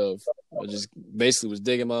myself out of. I just basically was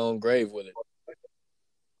digging my own grave with it.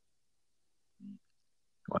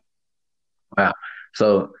 Wow.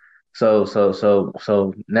 So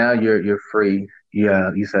now you're free.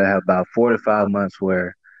 Yeah, you said have about 4 to 5 months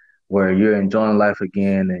where you're enjoying life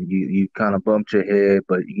again, and you kind of bumped your head,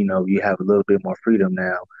 but you have a little bit more freedom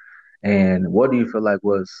now. And what do you feel like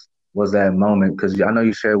was that moment? Because I know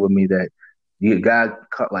you shared with me that God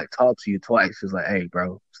like talked to you twice. It's like, hey,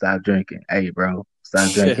 bro, stop drinking. Hey, bro,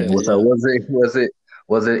 stop drinking. So Yeah. was it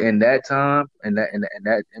Was it in that time, in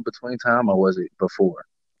that in between time, or was it before?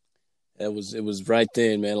 It was right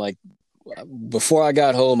then, man. Like before I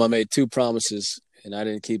got home, I made two promises, and I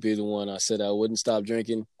didn't keep either one. I said I wouldn't stop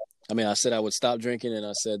drinking. I mean, I said I would stop drinking, and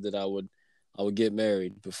I said that I would get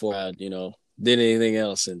married before I, did anything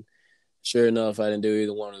else. And sure enough, I didn't do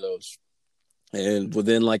either one of those. And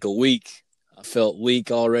within like a week, I felt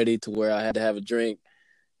weak already to where I had to have a drink,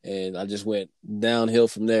 and I just went downhill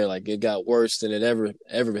from there. Like it got worse than it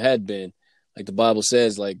ever had been. Like the Bible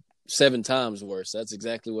says, like 7 times worse. That's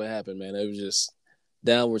exactly what happened, man. It was just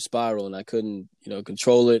downward spiral, and I couldn't,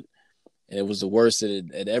 control it. And it was the worst it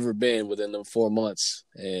had ever been within them 4 months.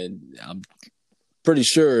 And I'm pretty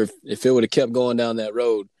sure if it would have kept going down that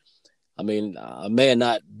road, I mean, I may have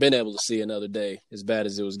not been able to see another day as bad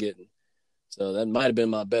as it was getting. So that might have been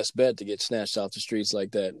my best bet to get snatched off the streets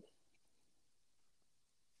like that.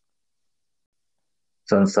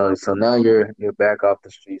 So now you're back off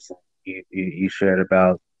the streets. And you shared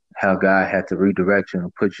about how God had to redirect you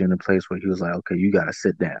and put you in a place where He was like, okay, you got to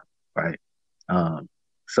sit down, right?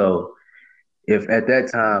 So if at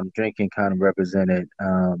that time drinking kind of represented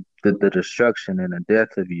the destruction and the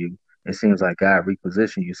death of you, it seems like God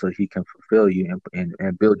repositioned you so He can fulfill you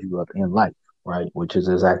and build you up in life, right? Which is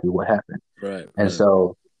exactly what happened. Right. And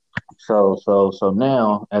so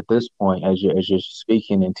now at this point, as you're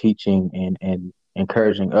speaking and teaching and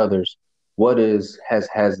encouraging others, what has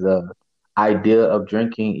the idea of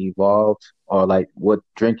drinking evolved, or like what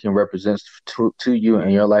drinking represents to you in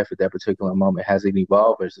your life at that particular moment? Has it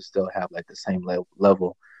evolved, or does it still have like the same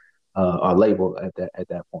level or label at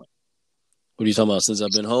that point? What are you talking about? Since I've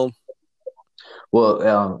been home?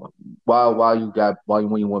 Well,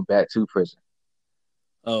 when you went back to prison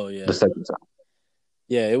Oh yeah, the second time.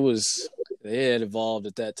 yeah. It had evolved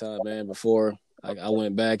at that time, man. Before I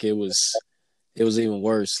went back, it was even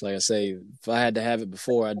worse. Like I say, if I had to have it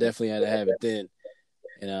before, I definitely had to have it then.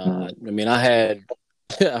 And I mean, I had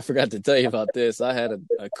I forgot to tell you about this. I had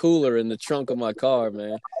a cooler in the trunk of my car,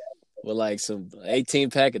 man, with like some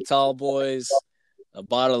 18-pack of Tall Boys, a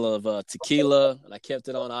bottle of tequila, and I kept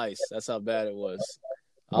it on ice. That's how bad it was.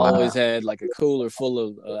 I Wow. always had like a cooler full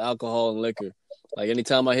of alcohol and liquor. Like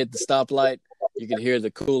anytime I hit the stoplight, you could hear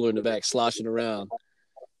the cooler in the back sloshing around.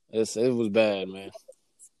 It was bad, man.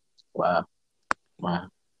 Wow. Wow.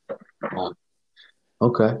 Wow.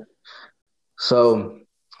 Okay. So,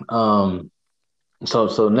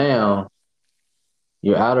 so now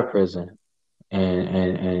you're out of prison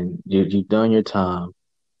and you've done your time.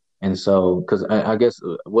 And so, because I guess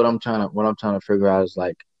what I'm trying to figure out is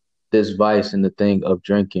like this vice and the thing of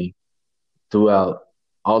drinking throughout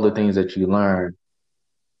all the things that you learned.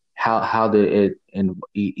 How did it and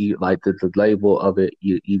like the label of it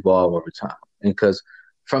evolve over time? And because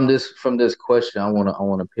from this question, I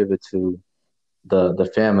want to pivot to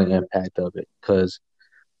the family impact of it, because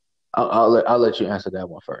I'll let you answer that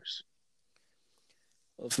one first.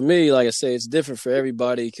 Well, for me, like I say, it's different for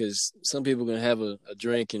everybody because some people can have a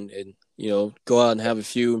drink and go out and have a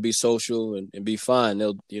few and be social and be fine.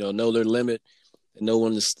 They'll know their limit and know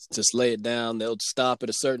when to just lay it down. They'll stop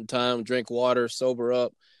at a certain time, drink water, sober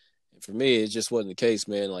up. And for me, it just wasn't the case,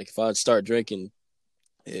 man. Like if I'd start drinking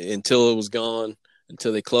until it was gone,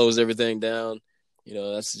 until they closed everything down,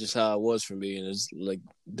 that's just how it was for me. And it's like,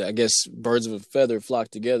 I guess birds of a feather flock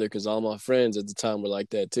together because all my friends at the time were like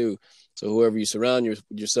that too. So whoever you surround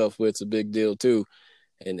yourself with is a big deal too.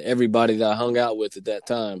 And everybody that I hung out with at that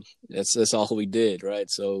time, that's all we did, right?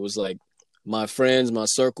 So it was like my friends, my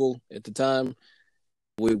circle at the time,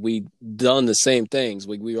 we done the same things.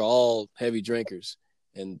 We were all heavy drinkers,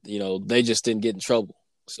 and they just didn't get in trouble.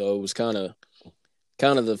 So it was kind of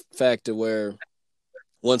the factor where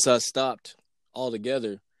once I stopped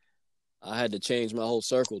altogether, I had to change my whole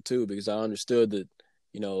circle too, because I understood that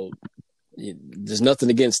there's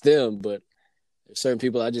nothing against them, but there's certain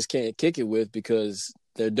people I just can't kick it with because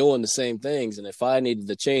they're doing the same things. And if I needed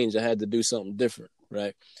to change, I had to do something different,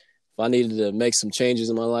 right? If I needed to make some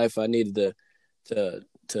changes in my life, I needed to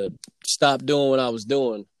stop doing what I was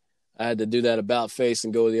doing. I had to do that about face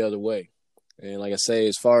and go the other way. And like I say,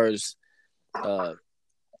 as far as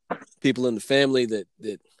people in the family that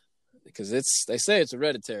because they say it's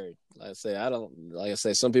hereditary. Like I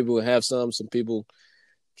say, some people have some people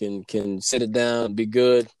can sit it down and be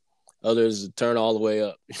good. Others turn all the way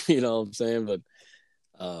up. You know what I'm saying? But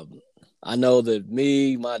I know that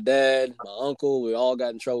me, my dad, my uncle, we all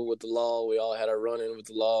got in trouble with the law. We all had our run-in with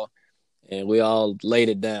the law, and we all laid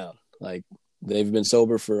it down. Like they've been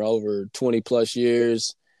sober for over 20 plus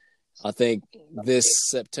years. I think this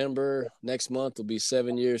September, next month, will be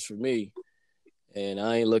 7 years for me, and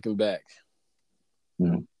I ain't looking back.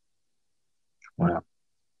 Wow.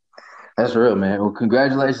 That's real, man. Well,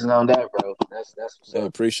 congratulations on that, bro. That's what's I up.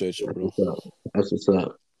 appreciate you, That's bro. what's up. That's what's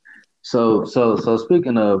up. So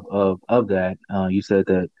speaking of that, you said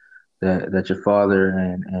that your father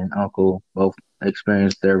and uncle both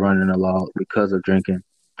experienced their running the law because of drinking.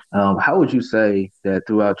 How would you say that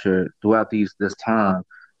throughout this time,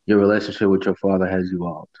 your relationship with your father has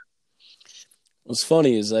evolved? What's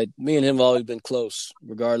funny is like me and him have always been close,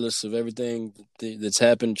 regardless of everything that's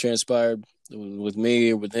happened, transpired with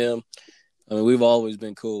me or with him. I mean, we've always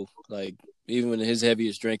been cool. Like even in his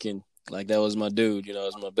heaviest drinking, like that was my dude. You know,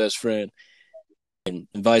 it was my best friend, and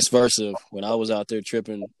vice versa. When I was out there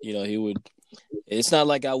tripping, you know, he would. It's not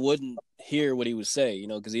like I wouldn't hear what he would say, you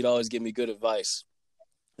know, because he'd always give me good advice.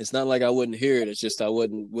 It's not like I wouldn't hear it. It's just I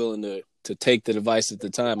wasn't willing to take the advice at the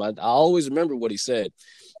time. I always remember what he said.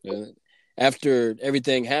 After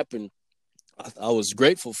everything happened, I was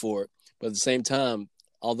grateful for it, but at the same time,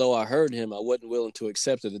 although I heard him, I wasn't willing to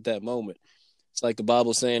accept it at that moment. It's like the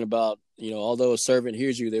Bible saying about, you know, although a servant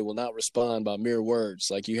hears you, they will not respond by mere words.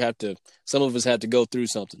 Like you have to, some of us have to go through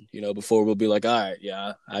something, you know, before we'll be like, all right,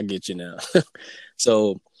 yeah, I get you now.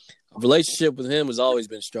 So a relationship with him has always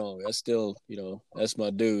been strong. That's still, you know, that's my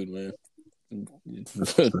dude, man.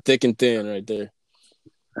 Thick and thin right there.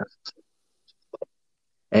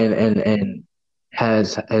 And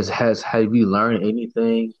has have you learned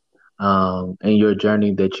anything in your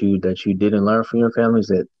journey that you didn't learn from your families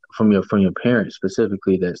that from your parents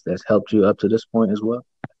specifically that's helped you up to this point as well?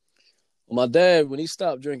 Well, my dad, when he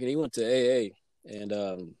stopped drinking, he went to AA, and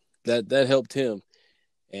that helped him.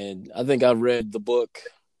 And I think I read the book,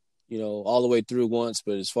 you know, all the way through once.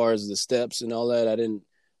 But as far as the steps and all that, I didn't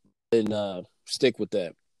stick with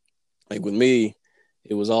that. Like with me,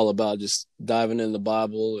 it was all about just diving in the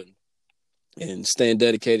Bible and staying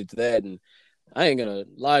dedicated to that. And I ain't gonna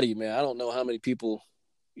lie to you, man. I don't know how many people,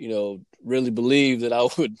 you know, really believe that I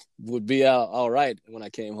would be out all right when I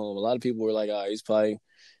came home. A lot of people were like, "Oh, he's probably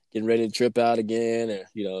getting ready to trip out again, or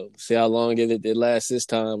you know, see how long it lasts this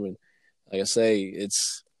time." And like I say,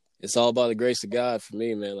 it's all about the grace of God for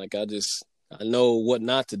me, man. Like I know what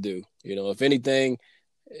not to do. You know, if anything,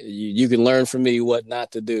 you can learn from me what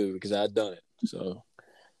not to do because I've done it. So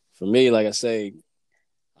for me, like I say,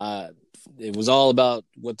 I it was all about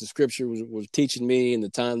what the scripture was teaching me and the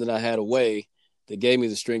time that I had away that gave me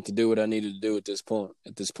the strength to do what I needed to do at this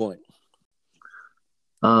point.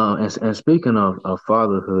 And speaking of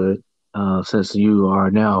fatherhood, since you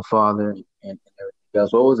are now a father and everything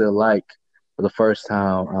else, what was it like for the first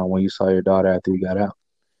time when you saw your daughter after you got out?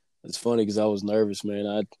 It's funny because I was nervous,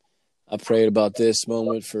 man. I prayed about this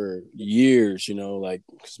moment for years, you know, like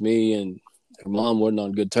because me and her mom weren't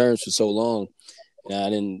on good terms for so long. And I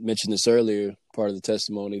didn't mention this earlier, part of the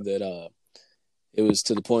testimony, that it was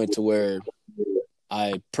to the point to where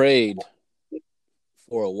I prayed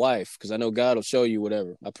for a wife because I know God will show you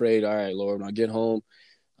whatever. I prayed, all right, Lord, when I get home,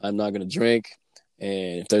 I'm not going to drink.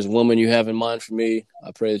 And if there's a woman you have in mind for me,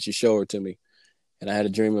 I pray that you show her to me. And I had a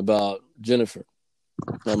dream about Jennifer.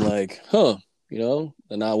 I'm like, huh, you know,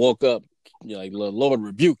 and I woke up, you know, like, Lord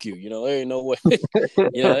rebuke you, you know, there ain't no way,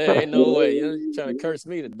 you know, there ain't no way, you're trying to curse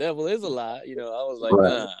me. The devil is a lie. You know, I was like,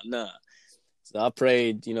 Right. nah. So I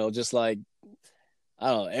prayed, you know, just like,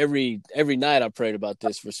 I don't know, every night I prayed about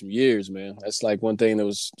this for some years, man. That's like one thing that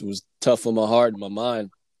was tough on my heart and my mind.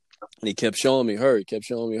 And he kept showing me her.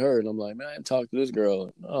 And I'm like, man, I ain't talked to this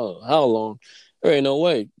girl. Oh, how long? There ain't no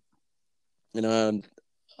way. And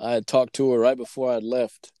I had talked to her right before I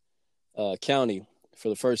left county for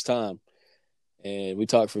the first time. And we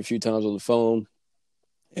talked for a few times on the phone.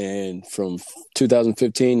 And from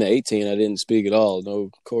 2015 to 18, I didn't speak at all. No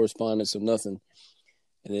correspondence or nothing.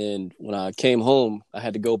 And then when I came home, I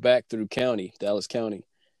had to go back through Dallas County.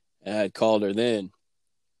 And I had called her then.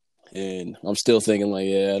 And I'm still thinking like,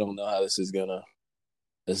 yeah, I don't know how this is gonna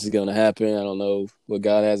happen. I don't know what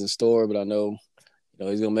God has in store, but I know, you know,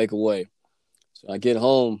 He's gonna make a way. So I get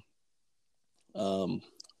home.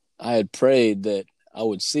 I had prayed that I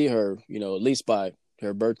would see her, you know, at least by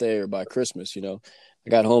her birthday or by Christmas. You know, I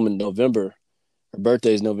got home in November. Her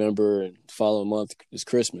birthday is November, and the following month is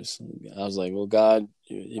Christmas. I was like, well, God,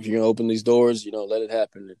 if you're gonna open these doors, you know, let it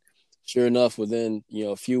happen. And sure enough, within, you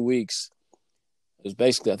know, a few weeks, it was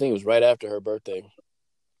basically, I think it was right after her birthday,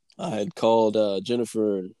 I had called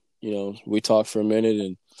Jennifer, and you know, we talked for a minute,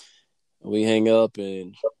 and we hang up,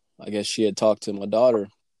 and I guess she had talked to my daughter,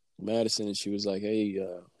 Madison, and she was like, "Hey,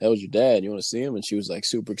 that was your dad. You want to see him?" And she was like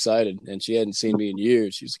super excited, and she hadn't seen me in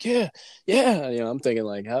years. She was like, "Yeah." You know, I'm thinking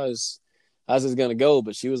like, how's this gonna go?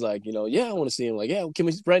 But she was like, you know, "Yeah, I want to see him." Like, "Yeah, can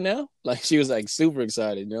we right now?" Like, she was like super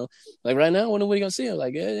excited. You know, like right now, when are we gonna see him?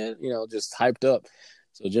 Like, yeah, you know, just hyped up.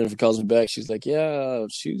 So Jennifer calls me back. She's like, "Yeah,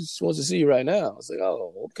 she wants to see you right now." I was like,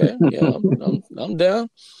 "Oh, okay, yeah, I'm down."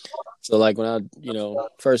 So like when I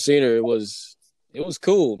first seen her, it was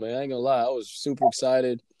cool, man. I ain't gonna lie, I was super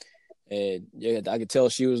excited, and yeah, I could tell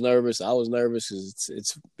she was nervous. I was nervous because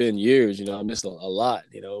it's been years, I missed a lot,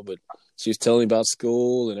 but she was telling me about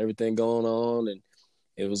school and everything going on, and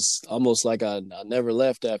it was almost like I never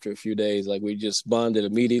left after a few days. Like we just bonded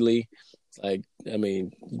immediately. Like, I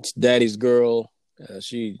mean, daddy's girl.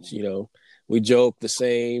 She, we joke the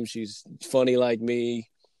same. She's funny like me.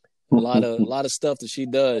 A lot of stuff that she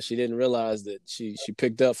does, she didn't realize that she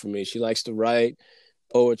picked up from me. She likes to write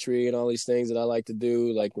poetry and all these things that I like to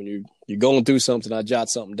do. Like when you're going through something, I jot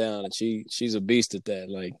something down, and she's a beast at that.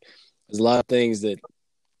 Like there's a lot of things that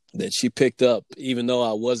she picked up, even though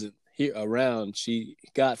I wasn't here around. She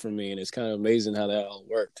got from me, and it's kind of amazing how that all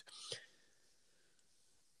worked.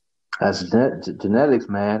 That's genetics,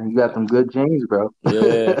 man. You got them good genes, bro.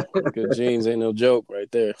 Yeah, good genes ain't no joke right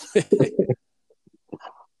there.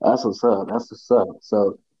 That's what's up. That's what's up.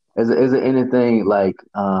 So, is it anything like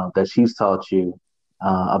that she's taught you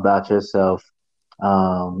about yourself,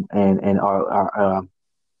 and are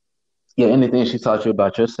yeah, anything she taught you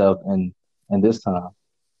about yourself in this time?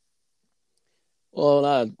 Well,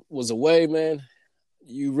 when I was away, man,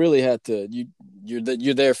 you really had to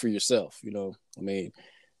you're there for yourself. I mean,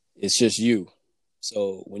 it's just you.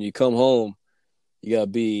 So when you come home, you gotta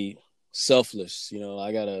be selfless.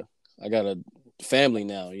 I got a family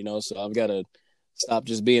now. So I've got to stop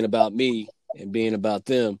just being about me and being about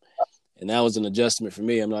them. And that was an adjustment for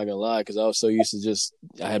me. I'm not gonna lie, because I was so used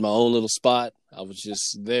to I had my own little spot. I was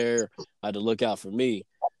just there. I had to look out for me.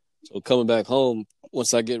 So coming back home,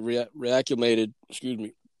 once I get reacclimated,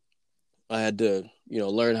 I had to,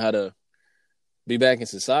 learn how to be back in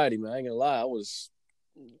society, man. I ain't gonna lie, I was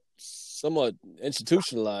somewhat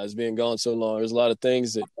institutionalized being gone so long. There's a lot of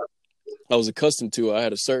things that I was accustomed to. I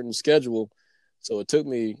had a certain schedule, so it took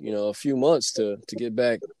me, a few months to get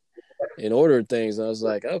back in order of things. And I was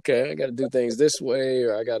like, okay, I got to do things this way,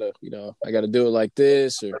 or I got to do it like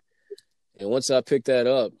this, and once I picked that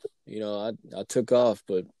up, I took off.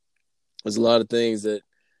 But there's a lot of things that,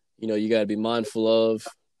 you got to be mindful of,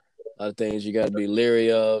 a lot of things you got to be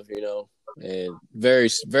leery of, and very,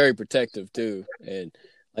 very protective too. And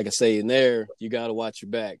like I say, in there, you got to watch your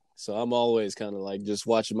back. So I'm always kind of like just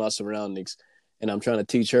watching my surroundings, and I'm trying to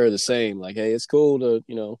teach her the same. Like, hey, it's cool to,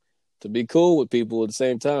 to be cool with people at the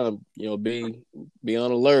same time, be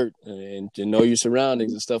on alert and to know your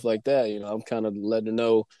surroundings and stuff like that. I'm kind of letting her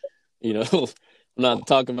know, I'm not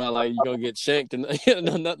talking about like you're gonna get shanked and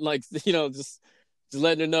nothing like, just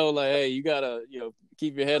letting her know like, hey, you gotta,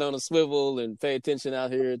 keep your head on a swivel and pay attention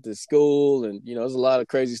out here at the school. And, there's a lot of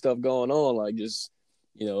crazy stuff going on. Like just,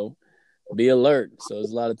 be alert. So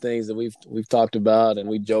there's a lot of things that we've talked about and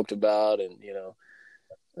we joked about, and,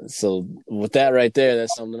 so with that right there,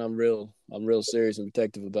 that's something I'm real serious and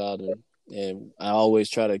protective about. And I always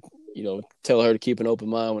try to, tell her to keep an open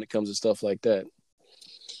mind when it comes to stuff like that.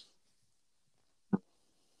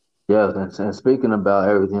 Yeah, and speaking about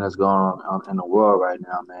everything that's going on in the world right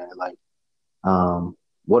now, man, like,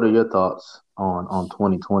 what are your thoughts on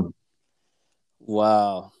 2020?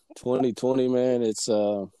 Wow, 2020, man, it's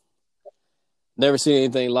never seen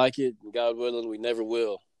anything like it. God willing, we never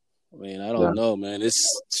will. I mean, I don't know, man. It's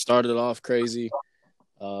started off crazy.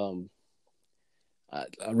 I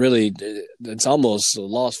really, it's almost a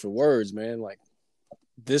loss for words, man. Like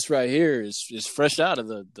this right here is fresh out of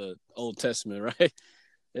the Old Testament, right?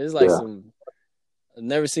 It's like I've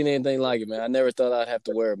never seen anything like it, man. I never thought I'd have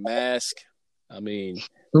to wear a mask. I mean,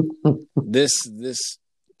 this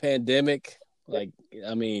pandemic, like,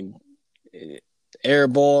 I mean,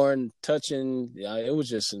 airborne, touching, it was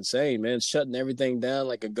just insane, man. Shutting everything down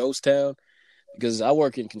like a ghost town, because I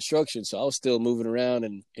work in construction, so I was still moving around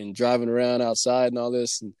and driving around outside and all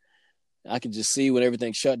this, and I could just see when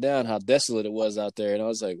everything shut down how desolate it was out there, and I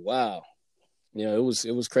was like, wow. It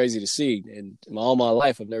was crazy to see, and all my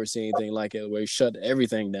life I've never seen anything like it, where he shut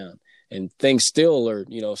everything down, and things still are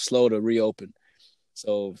slow to reopen.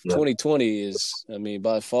 So 2020 is, I mean,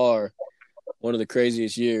 by far one of the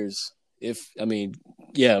craziest years. Definitely.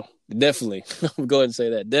 I'm going to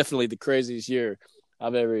say that definitely the craziest year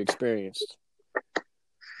I've ever experienced.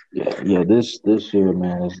 Yeah. This year,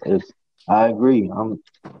 man, it's. I agree. I'm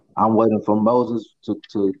waiting for Moses to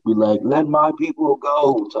be like, let my people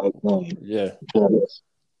go type thing. Yeah. Because,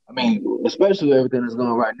 I mean, especially with everything that's going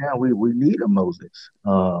on right now, we need a Moses.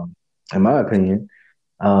 In my opinion,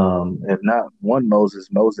 if not one Moses,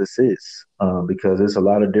 Moses is, because there's a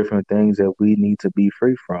lot of different things that we need to be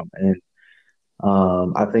free from, and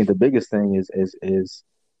I think the biggest thing is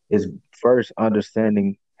is first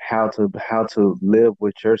understanding how to live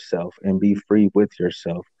with yourself and be free with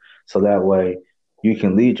yourself, so that way you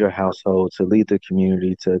can lead your household, to lead the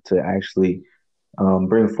community, to actually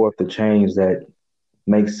bring forth the change that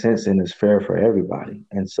makes sense and is fair for everybody.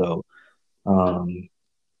 Um,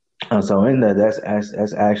 and so in that,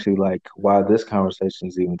 that's actually like why this conversation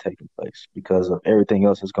is even taking place, because of everything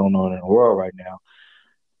else that's going on in the world right now.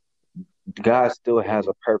 God still has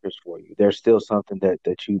a purpose for you. There's still something that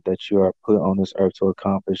you are put on this earth to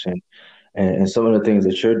accomplish, and some of the things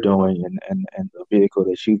that you're doing, and the vehicle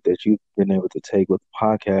that you've been able to take with the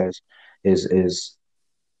podcast is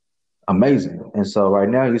amazing. And so right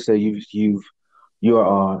now, you say you are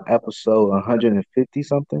on episode 150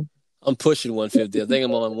 something. I'm pushing 150. I think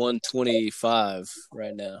I'm on 125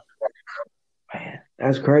 right now. Man,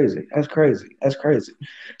 that's crazy. That's crazy. That's crazy.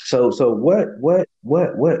 So what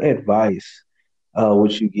advice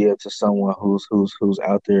would you give to someone who's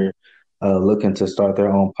out there looking to start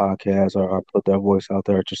their own podcast, or put their voice out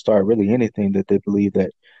there, to start really anything that they believe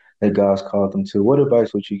that God's called them to? What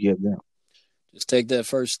advice would you give them? Just take that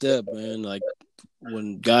first step, man. Like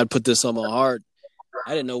when God put this on my heart,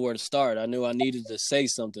 I didn't know where to start. I knew I needed to say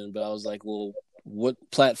something, but I was like, well, what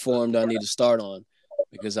platform do I need to start on?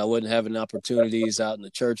 Because I wasn't having opportunities out in the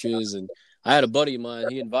churches. And I had a buddy of mine,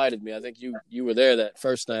 he invited me. I think you were there that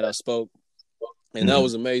first night I spoke. And that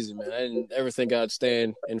was amazing, man. I didn't ever think I'd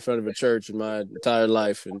stand in front of a church in my entire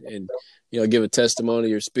life and give a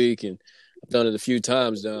testimony or speak. And I've done it a few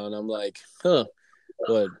times now, and I'm like, huh.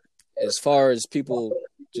 But as far as people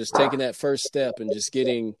just taking that first step and just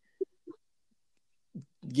getting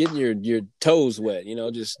your toes wet,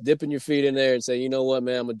 just dipping your feet in there and say, you know what,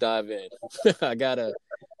 man, I'm gonna dive in. I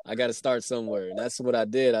gotta start somewhere. And that's what I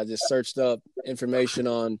did. I just searched up information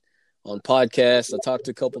on podcasts. I talked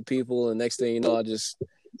to a couple people, and next thing you know, I just,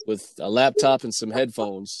 with a laptop and some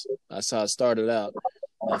headphones, that's how I started out.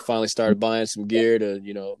 I finally started buying some gear to,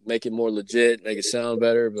 make it more legit, make it sound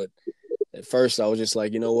better. But at first I was just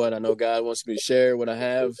like, you know what? I know God wants me to share what I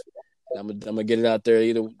have. I'm gonna get it out there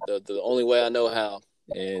either the only way I know how.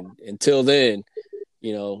 And until then,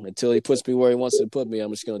 until he puts me where he wants to put me,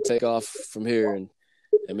 I'm just gonna take off from here. And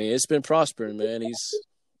I mean, it's been prospering, man. He's,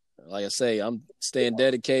 like I say, I'm staying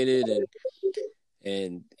dedicated,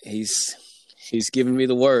 and he's giving me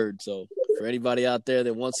the word. So for anybody out there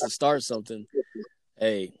that wants to start something,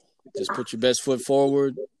 hey, just put your best foot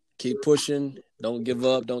forward, keep pushing, don't give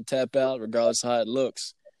up, don't tap out, regardless of how it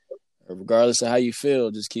looks, or regardless of how you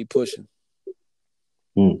feel, just keep pushing.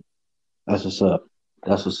 That's what's up.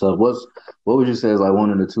 That's what's up. What would you say is like one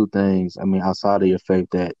of the two things, I mean, outside of your faith,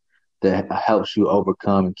 that helps you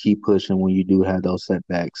overcome and keep pushing when you do have those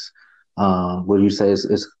setbacks? Would you say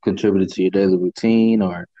it's contributed to your daily routine,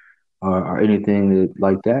 or anything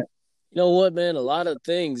like that? You know what, man? A lot of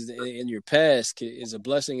things in your past is a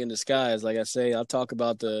blessing in disguise. Like I say, I'll talk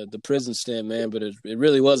about the prison stint, man, but it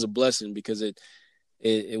really was a blessing, because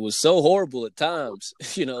it was so horrible at times,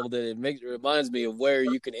 that it reminds me of where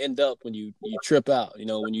you can end up when you trip out.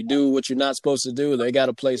 When you do what you're not supposed to do, they got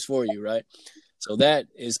a place for you, right? So that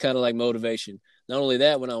is kind of like motivation. Not only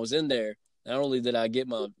that, when I was in there, not only did I get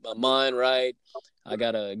my mind right, I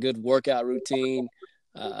got a good workout routine.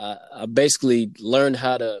 I basically learned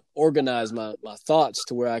how to organize my thoughts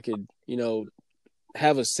to where I could,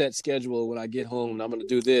 have a set schedule. When I get home, I'm going to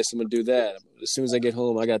do this, I'm going to do that. As soon as I get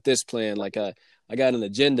home, I got this plan. Like I got an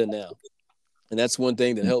agenda now. And that's one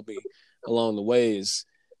thing that helped me along the way is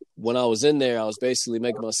when I was in there, I was basically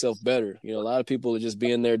making myself better. A lot of people are just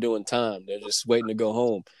being there doing time. They're just waiting to go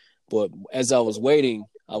home. But as I was waiting,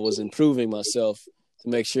 I was improving myself to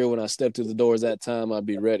make sure when I stepped through the doors that time, I'd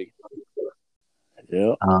be ready.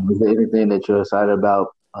 Yeah. Is there anything that you're excited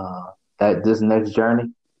about that this next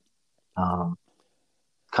journey?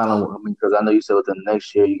 Kind of, because I know you said within the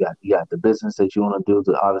next year you got the business that you want to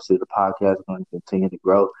do. Obviously, the podcast is going to continue to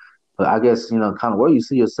grow. But I guess kind of where you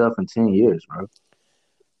see yourself in 10 years, bro.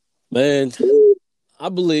 Man, I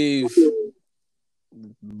believe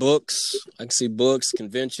books. I can see books,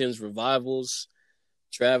 conventions, revivals,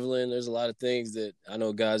 traveling. There's a lot of things that I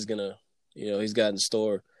know God's gonna, He's got in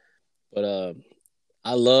store. But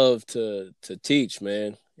I love to teach,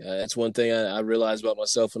 man. That's one thing I realized about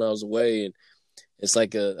myself when I was away, and it's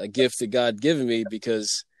like a gift that God given me,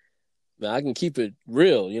 because man, I can keep it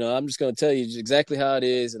real. I'm just going to tell you exactly how it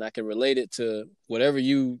is, and I can relate it to whatever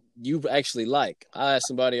you actually like. I ask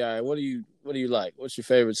somebody, all right, what do you like? What's your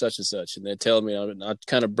favorite such and such? And they tell me, I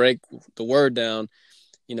kind of break the word down,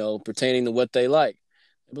 pertaining to what they like.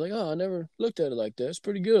 They'll be like, oh, I never looked at it like that. It's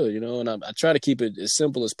pretty good, and I try to keep it as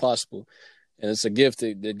simple as possible. And it's a gift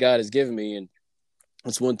that God has given me. And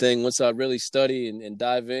That's one thing. Once I really study and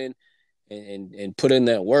dive in and put in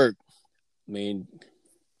that work, I mean,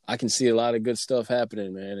 I can see a lot of good stuff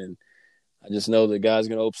happening, man. And I just know that God's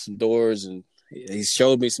going to open some doors, and He's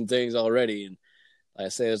showed me some things already. And like I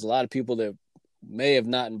say, there's a lot of people that may have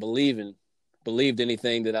not believed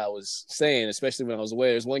anything that I was saying, especially when I was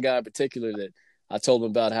away. There's one guy in particular that I told him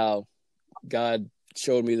about how God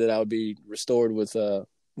showed me that I would be restored with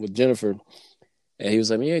Jennifer, and he was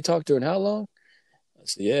like, "You ain't talked to her in how long?" I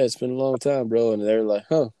said, "Yeah, it's been a long time, bro." And they're like,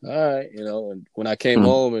 "Huh, all right," And when I came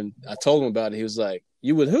home and I told him about it, he was like,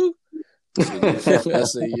 "You with who?" I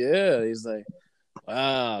said, "Yeah." He's like,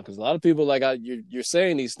 "Wow," because a lot of people you're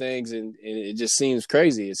saying these things and it just seems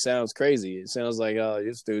crazy. It sounds crazy. It sounds like, oh,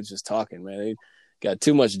 this dude's just talking, man. He got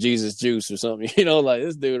too much Jesus juice or something. Like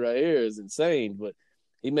this dude right here is insane. But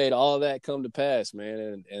he made all that come to pass, man.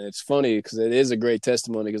 And it's funny because it is a great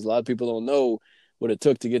testimony because a lot of people don't know what it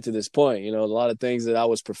took to get to this point. A lot of things that I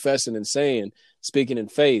was professing and saying, speaking in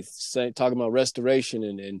faith, talking about restoration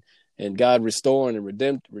and God restoring and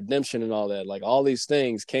redemption and all that. Like all these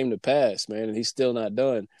things came to pass, man, and He's still not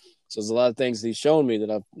done. So there's a lot of things He's shown me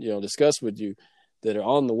that I've discussed with you that are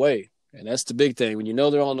on the way. And that's the big thing. When you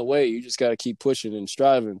know they're on the way, you just got to keep pushing and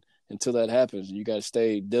striving until that happens. You got to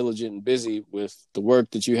stay diligent and busy with the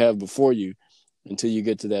work that you have before you until you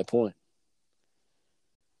get to that point.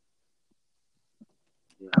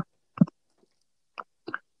 Yeah.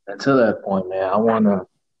 And to that point, man, I want to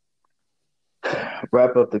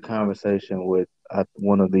wrap up the conversation with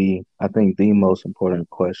one of the most important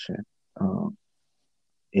question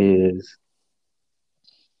is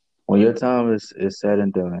when your time is said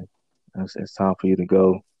and done, it's time for you to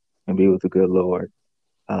go and be with the good Lord.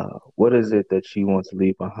 What is it that you want to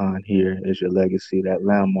leave behind here as your legacy, that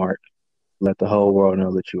landmark? Let the whole world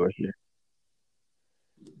know that you are here.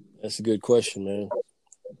 That's a good question, man.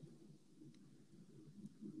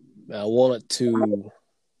 I want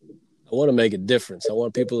to make a difference. I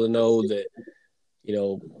want people to know that,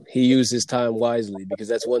 He used His time wisely, because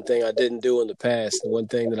that's one thing I didn't do in the past. And one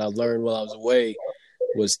thing that I learned while I was away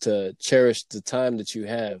was to cherish the time that you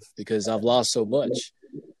have, because I've lost so much.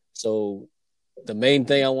 So the main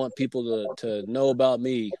thing I want people to know about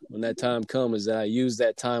me when that time comes is that I used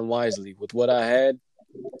that time wisely. With what I had,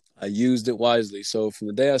 I used it wisely. So from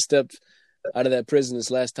the day I stepped out of that prison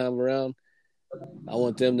this last time around, I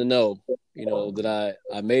want them to know, that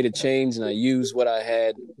I made a change and I used what I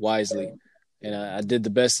had wisely. And I did the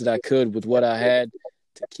best that I could with what I had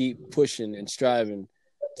to keep pushing and striving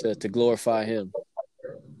to glorify Him.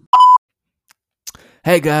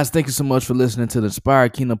 Hey guys, thank you so much for listening to the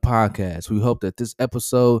Inspired Kingdom podcast. We hope that this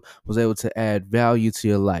episode was able to add value to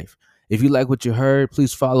your life. If you like what you heard,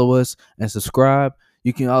 please follow us and subscribe.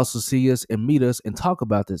 You can also see us and meet us and talk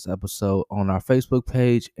about this episode on our Facebook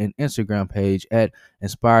page and Instagram page at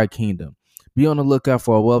Inspired Kingdom. Be on the lookout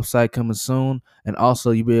for our website coming soon, and also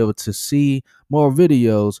you'll be able to see more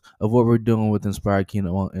videos of what we're doing with Inspired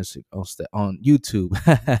Kingdom on YouTube.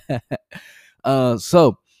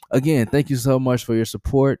 So again, thank you so much for your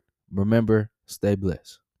support. Remember, stay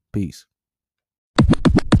blessed. Peace.